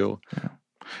to do. Yeah.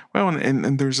 Well,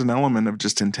 and there's an element of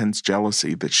just intense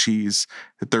jealousy that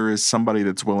there is somebody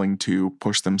that's willing to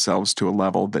push themselves to a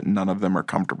level that none of them are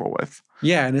comfortable with.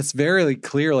 Yeah, and it's very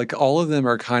clear. Like all of them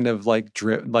are kind of like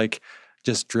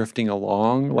just drifting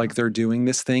along, like they're doing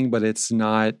this thing, but it's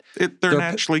not. They're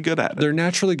naturally good at it. They're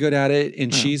naturally good at it,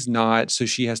 and she's not, so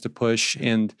she has to push.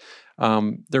 And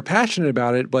they're passionate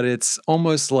about it, but it's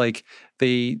almost like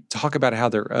they talk about how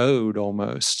they're owed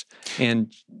almost.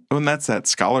 And that's that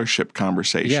scholarship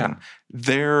conversation. Yeah.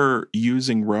 They're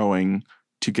using rowing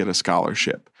to get a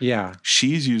scholarship. Yeah.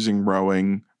 She's using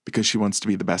rowing because she wants to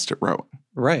be the best at rowing.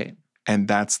 Right. And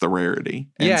that's the rarity.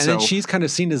 And then she's kind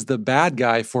of seen as the bad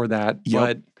guy for that. Yep.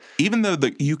 But even though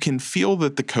you can feel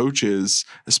that the coaches,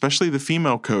 especially the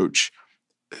female coach,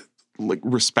 like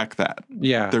respect that.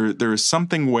 Yeah. There is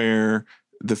something where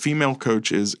the female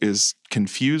coach is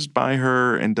confused by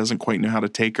her and doesn't quite know how to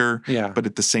take her. Yeah. But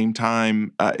at the same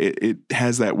time, it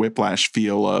has that whiplash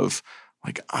feel of,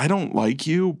 like, I don't like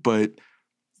you, but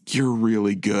you're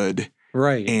really good.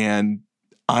 Right. And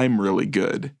I'm really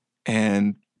good.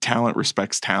 And talent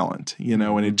respects talent, you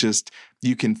know, and it just,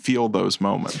 you can feel those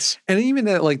moments. And even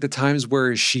at like the times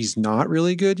where she's not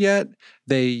really good yet,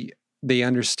 they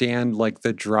understand like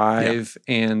the drive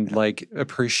and like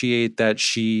appreciate that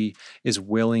she is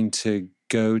willing to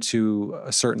go to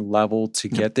a certain level to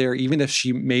get there, even if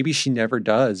maybe she never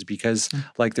does, because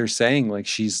like they're saying, like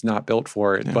she's not built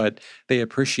for it, but they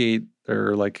appreciate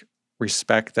or like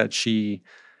respect that she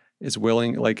is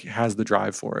willing, like has the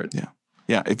drive for it. Yeah.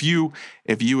 Yeah. If you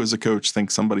as a coach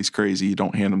think somebody's crazy, you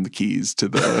don't hand them the keys to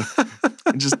the,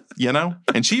 just, you know,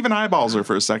 and she even eyeballs her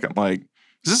for a second, like,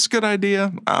 is this a good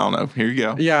idea? I don't know. Here you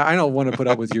go. Yeah, I don't want to put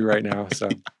up with you right now. So,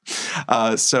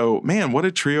 so man, what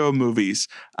a trio of movies.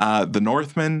 The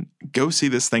Northman, go see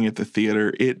this thing at the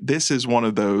theater. This is one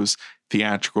of those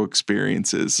theatrical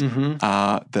experiences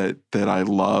that I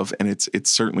love, and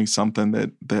it's certainly something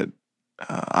that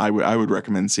I would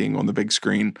recommend seeing on the big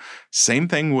screen. Same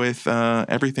thing with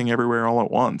Everything Everywhere All at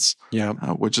Once,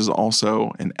 which is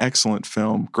also an excellent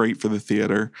film, great for the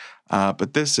theater.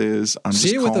 But this is, I'm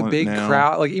see just it with a big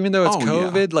crowd, like even though it's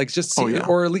COVID, like just see it,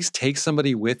 or at least take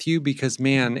somebody with you, because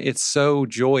man, it's so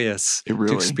joyous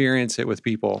to experience it with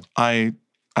people. I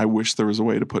wish there was a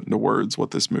way to put into words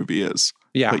what this movie is.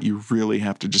 Yeah, but you really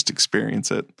have to just experience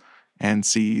it and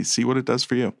see what it does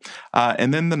for you.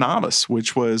 And then The Novice,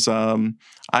 which was,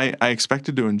 I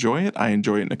expected to enjoy it. I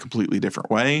enjoy it in a completely different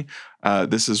way.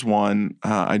 This is one,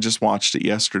 I just watched it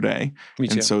yesterday. Me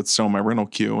too. And so it's still in my rental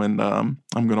queue, and I'm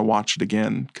going to watch it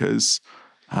again because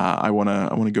I want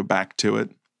to go back to it.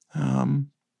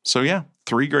 So yeah,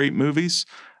 3 great movies,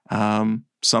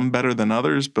 some better than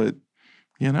others, but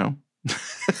you know,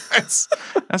 that's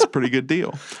a pretty good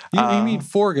deal. You mean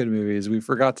 4 good movies. We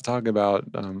forgot to talk about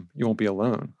You Won't Be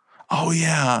Alone. Oh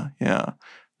yeah.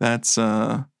 That's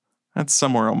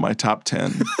somewhere on my top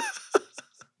 10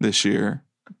 this year,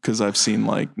 because I've seen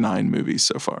like 9 movies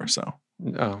so far. So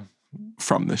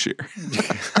from this year.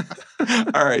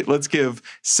 All right, let's give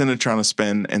Cinetron a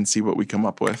spin and see what we come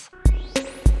up with.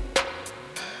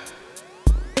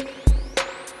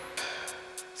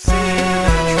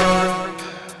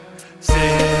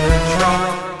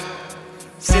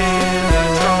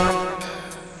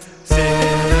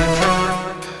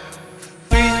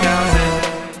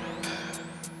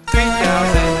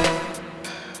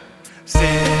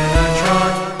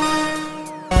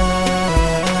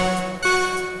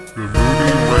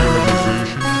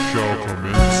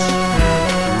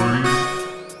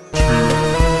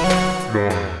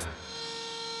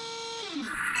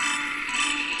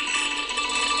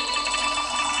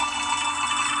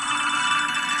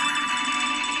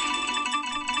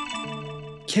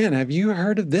 Ken, have you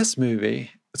heard of this movie?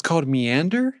 It's called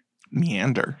Meander.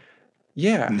 Meander?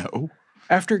 Yeah. No.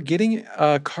 After getting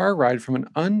a car ride from an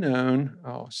unknown...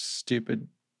 Oh, stupid.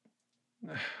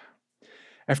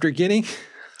 After getting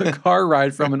a car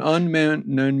ride from an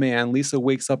unknown man, Lisa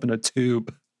wakes up in a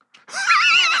tube.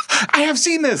 I have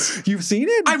seen this. You've seen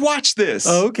it? I've watched this.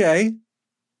 Oh, okay.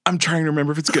 I'm trying to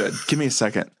remember if it's good. Give me a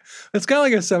second. It's got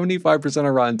like a 75%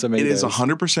 of Rotten Tomatoes. It is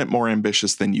 100% more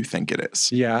ambitious than you think it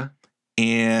is. Yeah.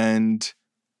 And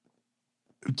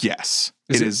yes,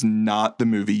 it is not the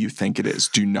movie you think it is.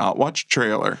 Do not watch a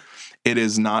trailer. It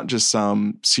is not just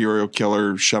some serial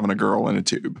killer shoving a girl in a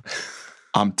tube.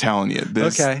 I'm telling you.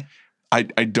 This, okay. I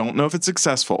don't know if it's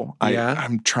successful. Yeah.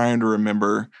 I'm trying to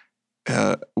remember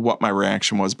what my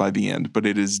reaction was by the end, but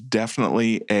it is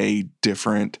definitely a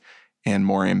different and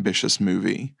more ambitious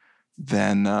movie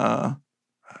than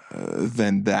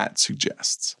that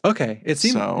suggests. Okay. It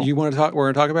seems you want to talk.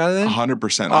 We're going to talk about it then?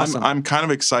 100%. Awesome. I'm kind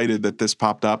of excited that this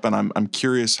popped up, and I'm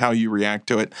curious how you react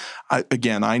to it.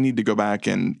 I need to go back,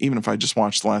 and even if I just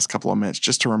watched the last couple of minutes,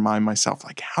 just to remind myself,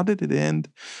 like, how did it end?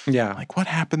 Yeah. Like, what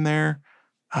happened there?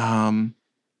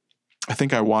 I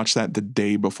think I watched that the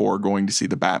day before going to see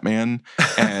the Batman,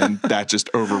 and that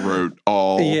just overwrote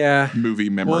all movie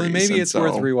memories. Well, maybe it's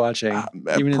worth rewatching,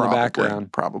 even in the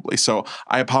background. Probably. So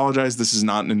I apologize. This is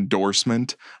not an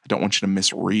endorsement. I don't want you to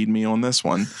misread me on this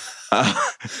one.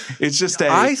 It's just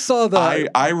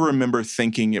I remember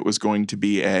thinking it was going to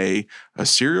be a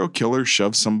serial killer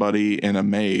shoves somebody in a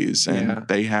maze and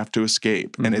they have to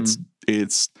escape, and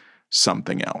it's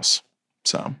something else.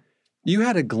 So. You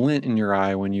had a glint in your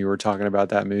eye when you were talking about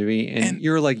that movie, and you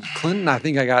were like, Clinton, I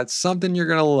think I got something you're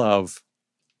going to love.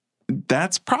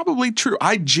 That's probably true.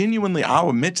 I'll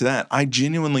admit to that. I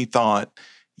genuinely thought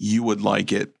you would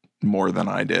like it more than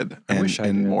I did. I wish I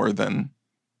did. More than,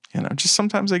 just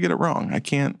sometimes I get it wrong. I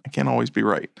can't always be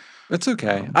right. It's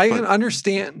okay. I can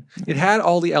understand. It had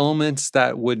all the elements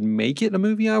that would make it a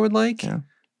movie I would like. Yeah.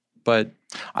 But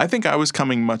I think I was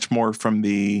coming much more from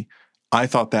I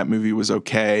thought that movie was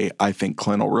okay. I think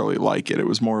Clint will really like it. It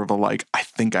was more of a like, I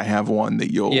think I have one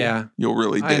that you'll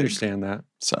really dig. I understand that.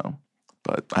 So,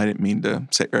 but I didn't mean to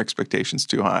set your expectations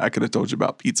too high. I could have told you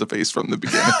about Pizza Face from the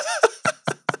beginning.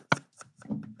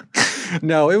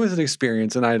 No, it was an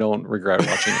experience, and I don't regret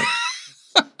watching it.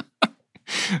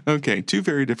 Okay, 2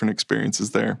 very different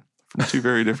experiences there from 2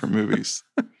 very different movies.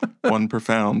 One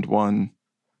profound, one...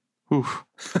 Whew.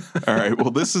 All right,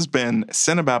 well, this has been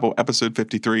Cinebabble episode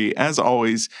 53. As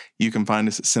always, you can find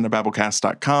us at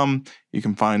cinebabblecast.com. You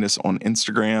can find us on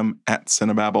Instagram at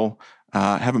Cinebabble.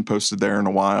 I haven't posted there in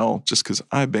a while just because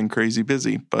I've been crazy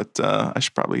busy, but I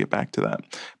should probably get back to that.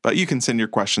 But you can send your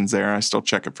questions there. I still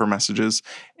check it for messages.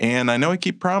 And I know I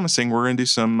keep promising we're going to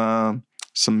do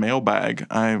some mailbag.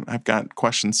 I've got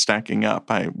questions stacking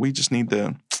up. We just need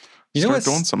to start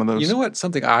doing some of those. You know what?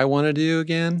 Something I want to do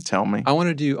again? Tell me. I want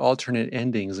to do alternate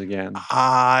endings again.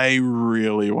 I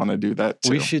really want to do that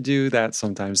too. We should do that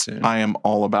sometime soon. I am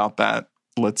all about that.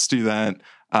 Let's do that.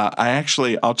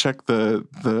 I'll check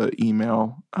the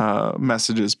email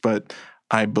messages, but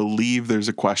I believe there's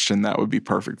a question that would be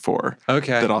perfect for.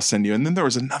 Okay. That I'll send you. And then there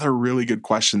was another really good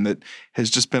question that has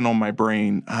just been on my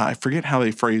brain. I forget how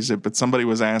they phrased it, but somebody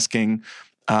was asking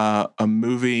a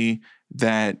movie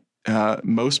that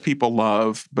most people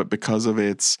love, but because of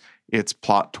its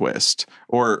plot twist,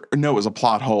 or no, it was a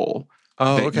plot hole.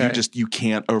 Oh, okay. You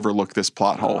can't overlook this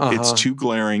plot hole. Uh-huh. It's too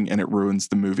glaring and it ruins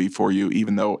the movie for you,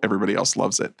 even though everybody else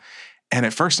loves it. And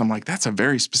at first I'm like, that's a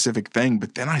very specific thing.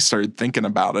 But then I started thinking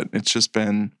about it. It's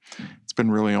been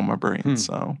really on my brain.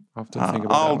 So I'll have to think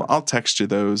about I'll text you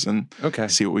those and okay.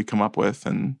 see what we come up with.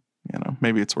 And,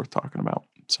 maybe it's worth talking about.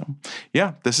 So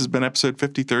yeah, this has been episode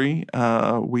 53.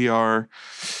 We are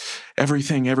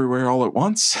everything, everywhere, all at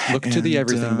once. Look to the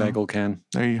everything bagel, Ken.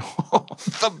 There you go.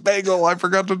 The bagel. I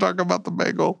forgot to talk about the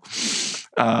bagel.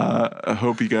 I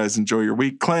hope you guys enjoy your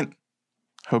week. Clint,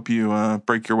 hope you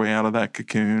break your way out of that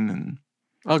cocoon. And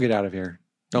I'll get out of here.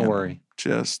 Don't worry.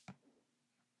 Just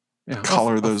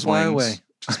color those fly wings. Away.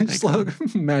 Just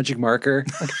look, magic marker.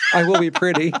 I will be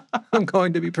pretty. I'm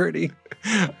going to be pretty.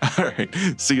 All right.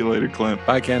 See you later, Clint.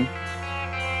 Bye, Ken.